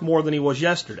employee's worth more than he was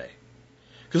yesterday.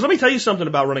 Because let me tell you something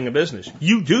about running a business.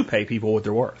 You do pay people what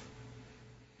they're worth.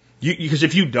 Because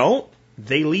if you don't,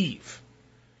 they leave.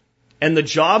 And the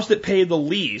jobs that pay the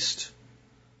least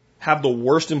have the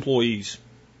worst employees.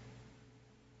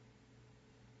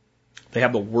 They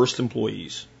have the worst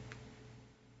employees.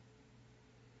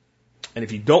 And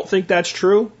if you don't think that's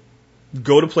true,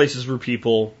 go to places where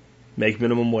people make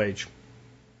minimum wage.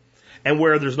 And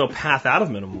where there's no path out of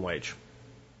minimum wage.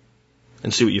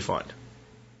 And see what you find.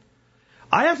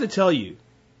 I have to tell you,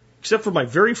 except for my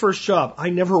very first job, I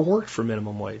never worked for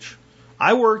minimum wage.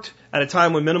 I worked at a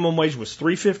time when minimum wage was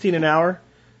 $3.15 an hour,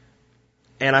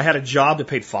 and I had a job that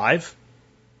paid $5.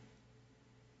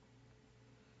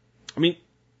 I mean,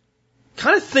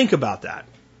 kind of think about that.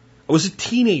 I was a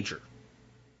teenager.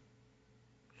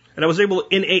 And I was able,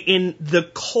 in the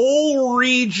coal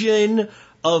region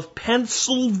of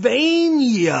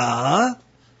Pennsylvania,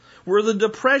 where the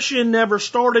Depression never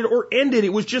started or ended,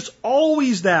 it was just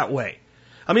always that way.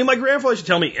 I mean, my grandfather used to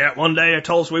tell me, yeah, one day they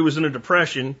told us we was in a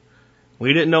depression.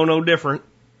 We didn't know no different.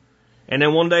 And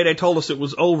then one day they told us it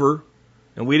was over,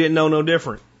 and we didn't know no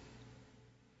different.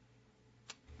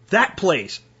 That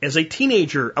place, as a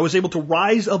teenager, I was able to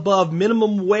rise above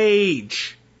minimum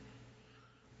wage,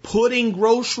 putting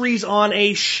groceries on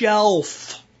a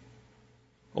shelf.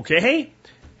 Okay?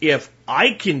 If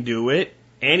I can do it,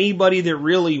 anybody that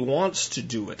really wants to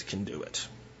do it can do it.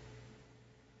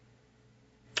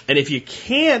 And if you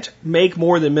can't make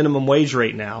more than minimum wage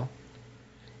right now,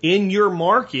 in your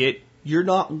market, you're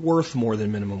not worth more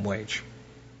than minimum wage.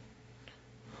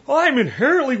 I'm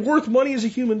inherently worth money as a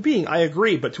human being. I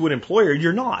agree, but to an employer,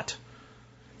 you're not.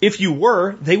 If you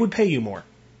were, they would pay you more.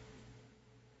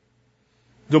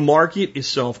 The market is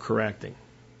self-correcting.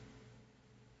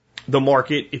 The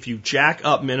market, if you jack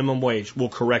up minimum wage, will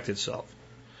correct itself.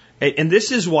 And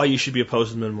this is why you should be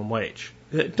opposed to minimum wage.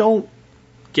 Don't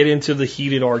get into the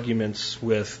heated arguments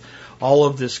with all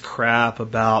of this crap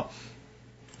about,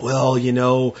 well, you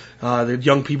know, the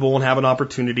young people won't have an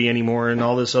opportunity anymore and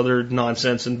all this other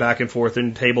nonsense and back and forth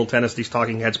and table tennis, these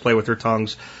talking heads play with their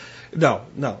tongues. No.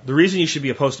 The reason you should be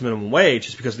opposed to minimum wage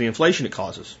is because of the inflation it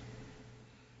causes.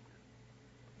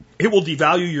 It will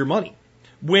devalue your money.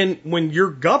 When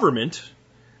your government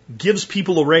gives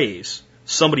people a raise,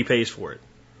 somebody pays for it.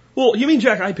 Well, you mean,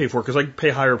 Jack, I pay for it because I pay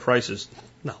higher prices.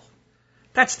 No.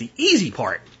 That's the easy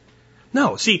part.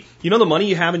 No. See, you know the money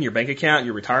you have in your bank account,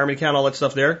 your retirement account, all that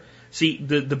stuff there? See,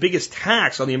 the biggest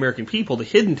tax on the American people, the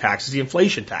hidden tax, is the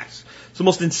inflation tax. It's the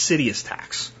most insidious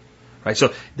tax. Right?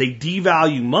 So they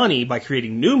devalue money by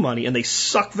creating new money, and they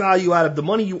suck value out of the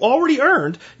money you already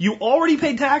earned, you already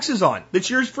paid taxes on. That's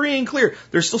yours free and clear.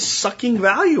 They're still sucking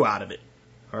value out of it.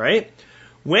 All right?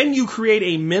 When you create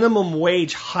a minimum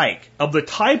wage hike of the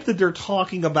type that they're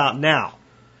talking about now,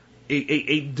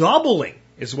 a doubling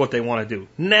is what they want to do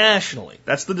nationally.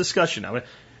 That's the discussion now.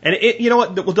 And you know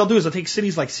what they'll do is they'll take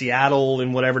cities like Seattle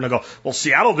and whatever, and they'll go, well,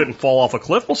 Seattle didn't fall off a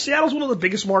cliff. Well, Seattle's one of the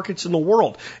biggest markets in the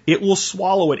world. It will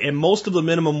swallow it. And most of the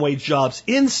minimum wage jobs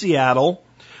in Seattle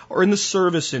are in the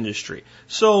service industry.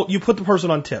 So you put the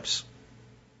person on tips.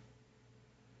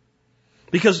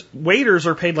 Because waiters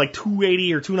are paid like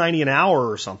 $2.80 or $2.90 an hour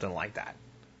or something like that.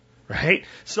 Right?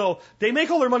 So they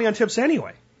make all their money on tips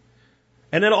anyway.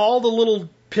 And then all the little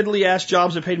piddly-ass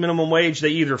jobs that paid minimum wage,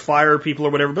 they either fire people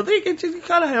or whatever, but they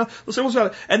kind of have,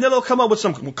 and then they'll come up with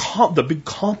the big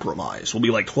compromise will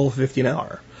be like $12.50 an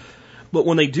hour. But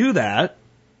when they do that,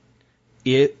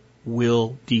 it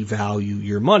will devalue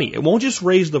your money. It won't just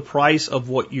raise the price of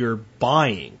what you're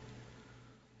buying.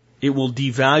 It will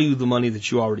devalue the money that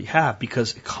you already have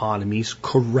because economy's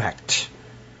correct.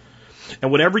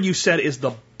 And whatever you said is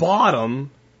the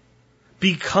bottom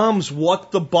becomes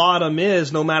what the bottom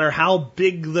is, no matter how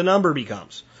big the number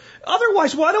becomes.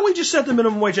 Otherwise, why don't we just set the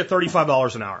minimum wage at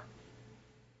 $35 an hour?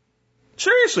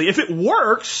 Seriously, if it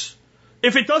works,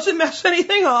 if it doesn't mess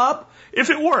anything up,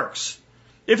 if it works,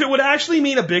 if it would actually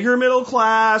mean a bigger middle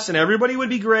class and everybody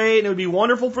would be great and it would be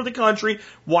wonderful for the country,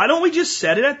 why don't we just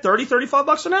set it at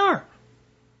 $35 an hour?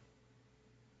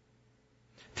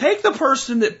 Take the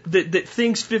person that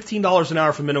thinks $15 an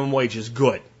hour for minimum wage is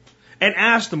good and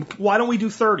ask them, why don't we do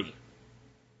 30?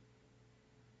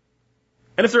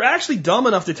 And if they're actually dumb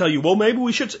enough to tell you, well, maybe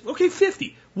we should, okay,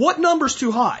 50. What number's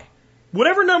too high?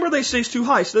 Whatever number they say is too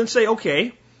high. So then say,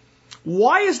 okay,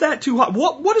 Why is that too high?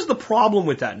 What is the problem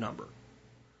with that number?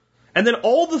 And then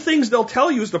all the things they'll tell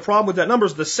you is the problem with that number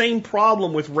is the same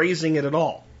problem with raising it at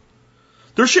all.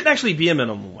 There shouldn't actually be a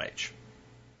minimum wage.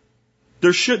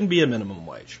 There shouldn't be a minimum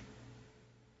wage.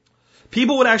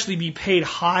 People would actually be paid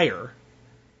higher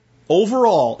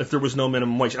overall if there was no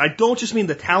minimum wage. And I don't just mean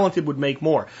the talented would make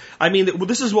more. I mean,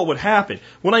 this is what would happen.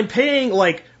 When I'm paying,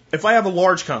 like, if I have a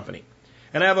large company,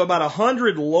 and I have about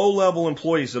 100 low-level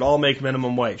employees that all make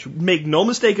minimum wage. Make no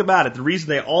mistake about it, the reason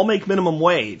they all make minimum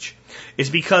wage is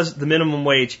because the minimum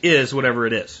wage is whatever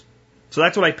it is. So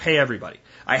that's what I pay everybody.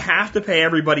 I have to pay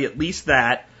everybody at least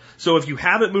that. So if you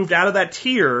haven't moved out of that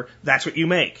tier, that's what you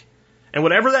make. And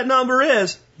whatever that number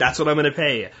is, that's what I'm going to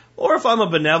pay you. Or if I'm a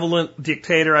benevolent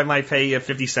dictator, I might pay you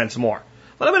 50 cents more.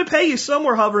 But I'm going to pay you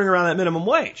somewhere hovering around that minimum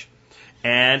wage.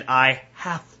 And I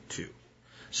have to.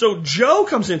 So Joe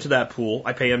comes into that pool,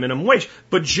 I pay him minimum wage,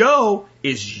 but Joe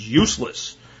is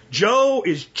useless. Joe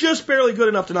is just barely good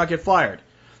enough to not get fired.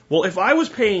 Well, if I was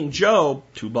paying Joe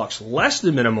 $2 less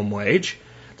than minimum wage,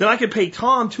 then I could pay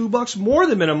Tom $2 more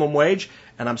than minimum wage,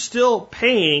 and I'm still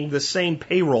paying the same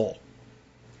payroll.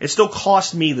 It still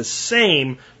costs me the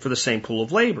same for the same pool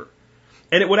of labor.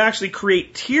 And it would actually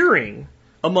create tiering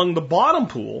among the bottom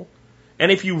pool, and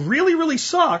if you really, really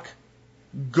suck,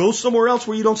 go somewhere else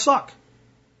where you don't suck.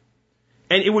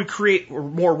 And it would create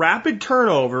more rapid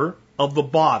turnover of the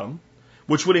bottom,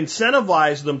 which would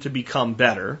incentivize them to become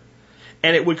better.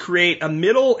 And it would create a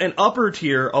middle and upper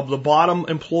tier of the bottom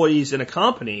employees in a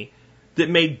company that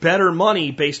made better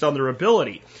money based on their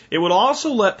ability. It would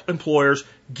also let employers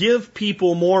give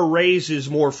people more raises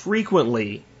more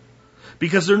frequently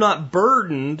because they're not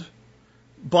burdened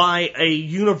by a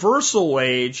universal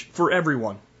wage for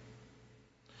everyone.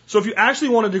 So if you actually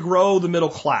wanted to grow the middle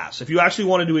class, if you actually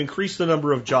wanted to increase the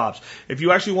number of jobs, if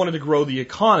you actually wanted to grow the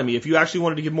economy, if you actually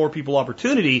wanted to give more people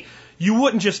opportunity, you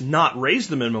wouldn't just not raise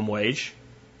the minimum wage,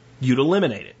 you'd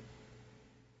eliminate it.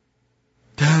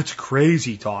 That's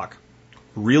crazy talk.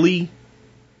 Really?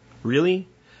 Really?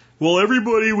 Well,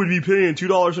 everybody would be paying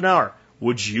 $2 an hour.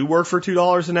 Would you work for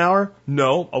 $2 an hour?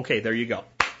 No? Okay, there you go.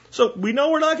 So we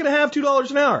know we're not going to have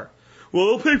 $2 an hour. Well,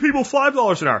 they'll pay people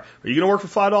 $5 an hour. Are you going to work for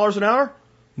 $5 an hour?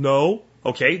 No.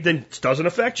 Okay, then it doesn't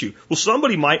affect you. Well,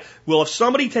 somebody might. Well, if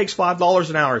somebody takes $5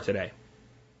 an hour today,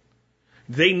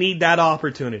 they need that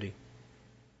opportunity.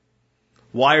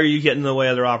 Why are you getting in the way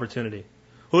of their opportunity?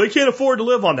 Well, they can't afford to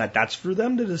live on that. That's for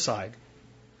them to decide.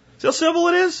 See how simple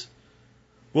it is?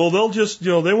 Well, they'll just,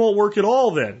 they won't work at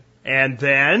all then. And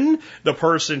then the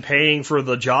person paying for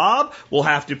the job will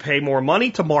have to pay more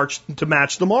money to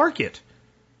match the market.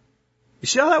 You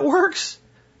see how that works?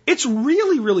 It's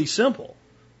really, really simple.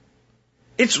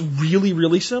 It's really,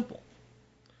 really simple.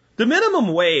 The minimum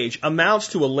wage amounts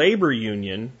to a labor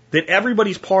union that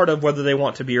everybody's part of whether they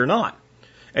want to be or not.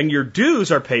 And your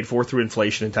dues are paid for through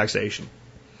inflation and taxation.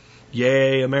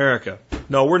 Yay, America.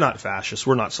 No, we're not fascists.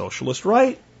 We're not socialist,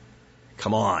 right?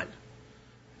 Come on.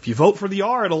 If you vote for the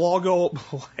R, it'll all go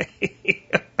away.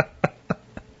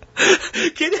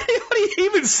 Can anybody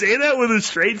even say that with a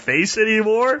straight face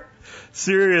anymore?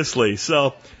 Seriously.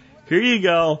 So, here you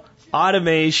go.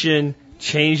 Automation,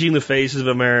 changing the face of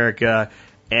America,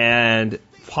 and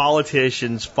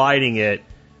politicians fighting it,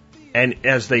 and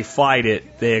as they fight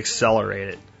it, they accelerate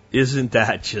it. Isn't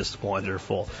that just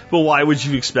wonderful? But why would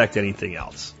you expect anything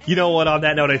else? You know what? On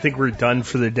that note, I think we're done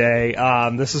for the day.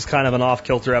 This is kind of an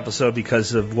off-kilter episode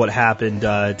because of what happened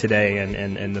today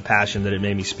and the passion that it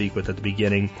made me speak with at the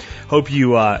beginning. Hope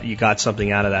you got something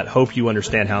out of that. Hope you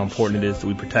understand how important it is that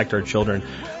we protect our children.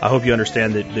 I hope you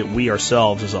understand that we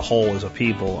ourselves as a whole, as a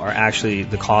people, are actually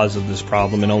the cause of this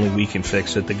problem, and only we can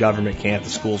fix it. The government can't, the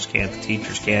schools can't, the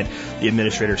teachers can't, the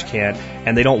administrators can't,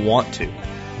 and they don't want to.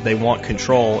 They want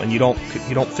control, and you don't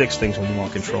fix things when you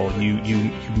want control.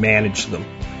 You manage them.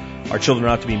 Our children are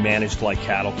not to be managed like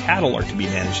cattle. Cattle are to be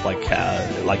managed like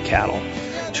cattle.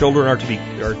 Children are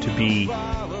to be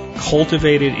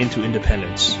cultivated into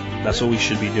independence. That's what we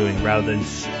should be doing, rather than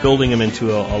building them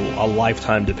into a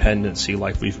lifetime dependency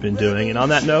like we've been doing. And on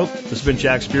that note, this has been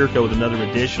Jack Spirko with another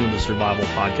edition of the Survival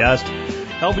Podcast,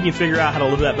 helping you figure out how to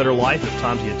live that better life if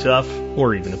times get tough,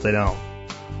 or even if they don't.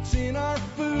 Seeing our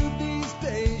food these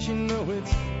days,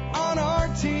 it's on our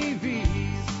TVs.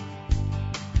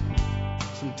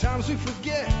 Sometimes we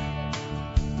forget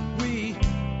we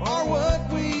are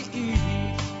what we eat.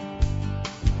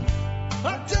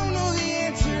 I don't know the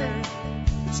answer.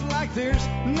 It's like there's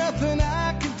nothing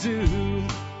I can do.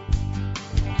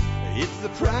 It's the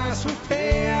price we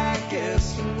pay, I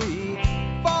guess, when we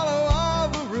follow all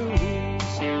the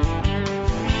rules.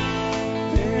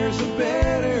 There's a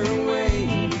better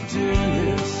way to do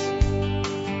this.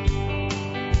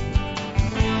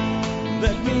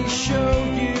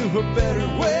 a better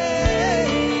way.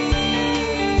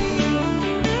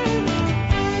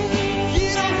 You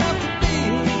don't have to be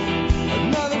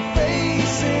another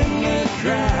face in the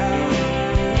crowd.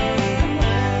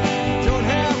 You don't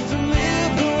have to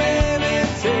live the way they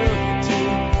tell you to.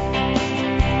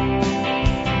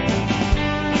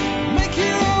 Make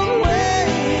your own way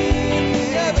and the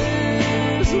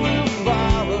others will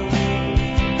follow.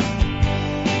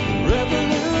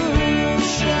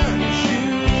 Revolution is you.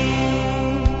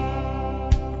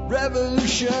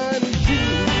 Revolution is you.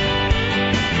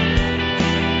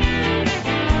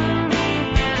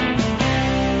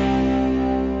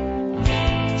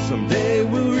 Someday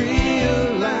we'll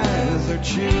realize our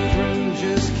children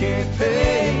just can't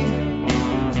pay.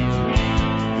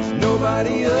 'Cause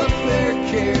nobody up there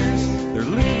cares. They're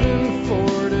living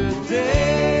for today.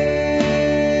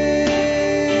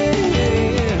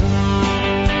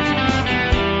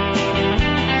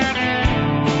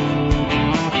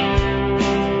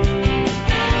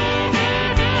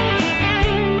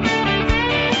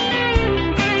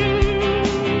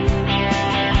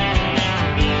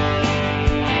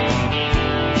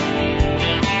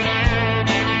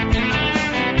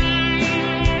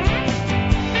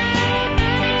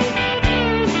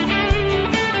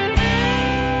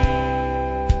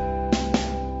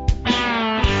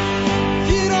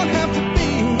 You don't have to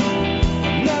be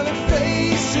another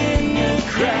face in the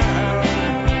crowd.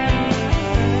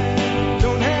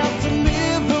 Don't have to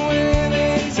live the way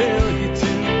they tell you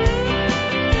to.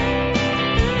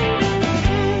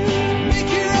 Make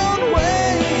your own way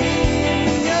and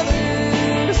the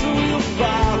others will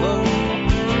follow.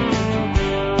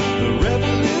 The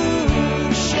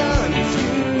revolution is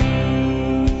you.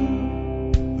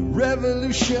 The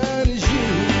revolution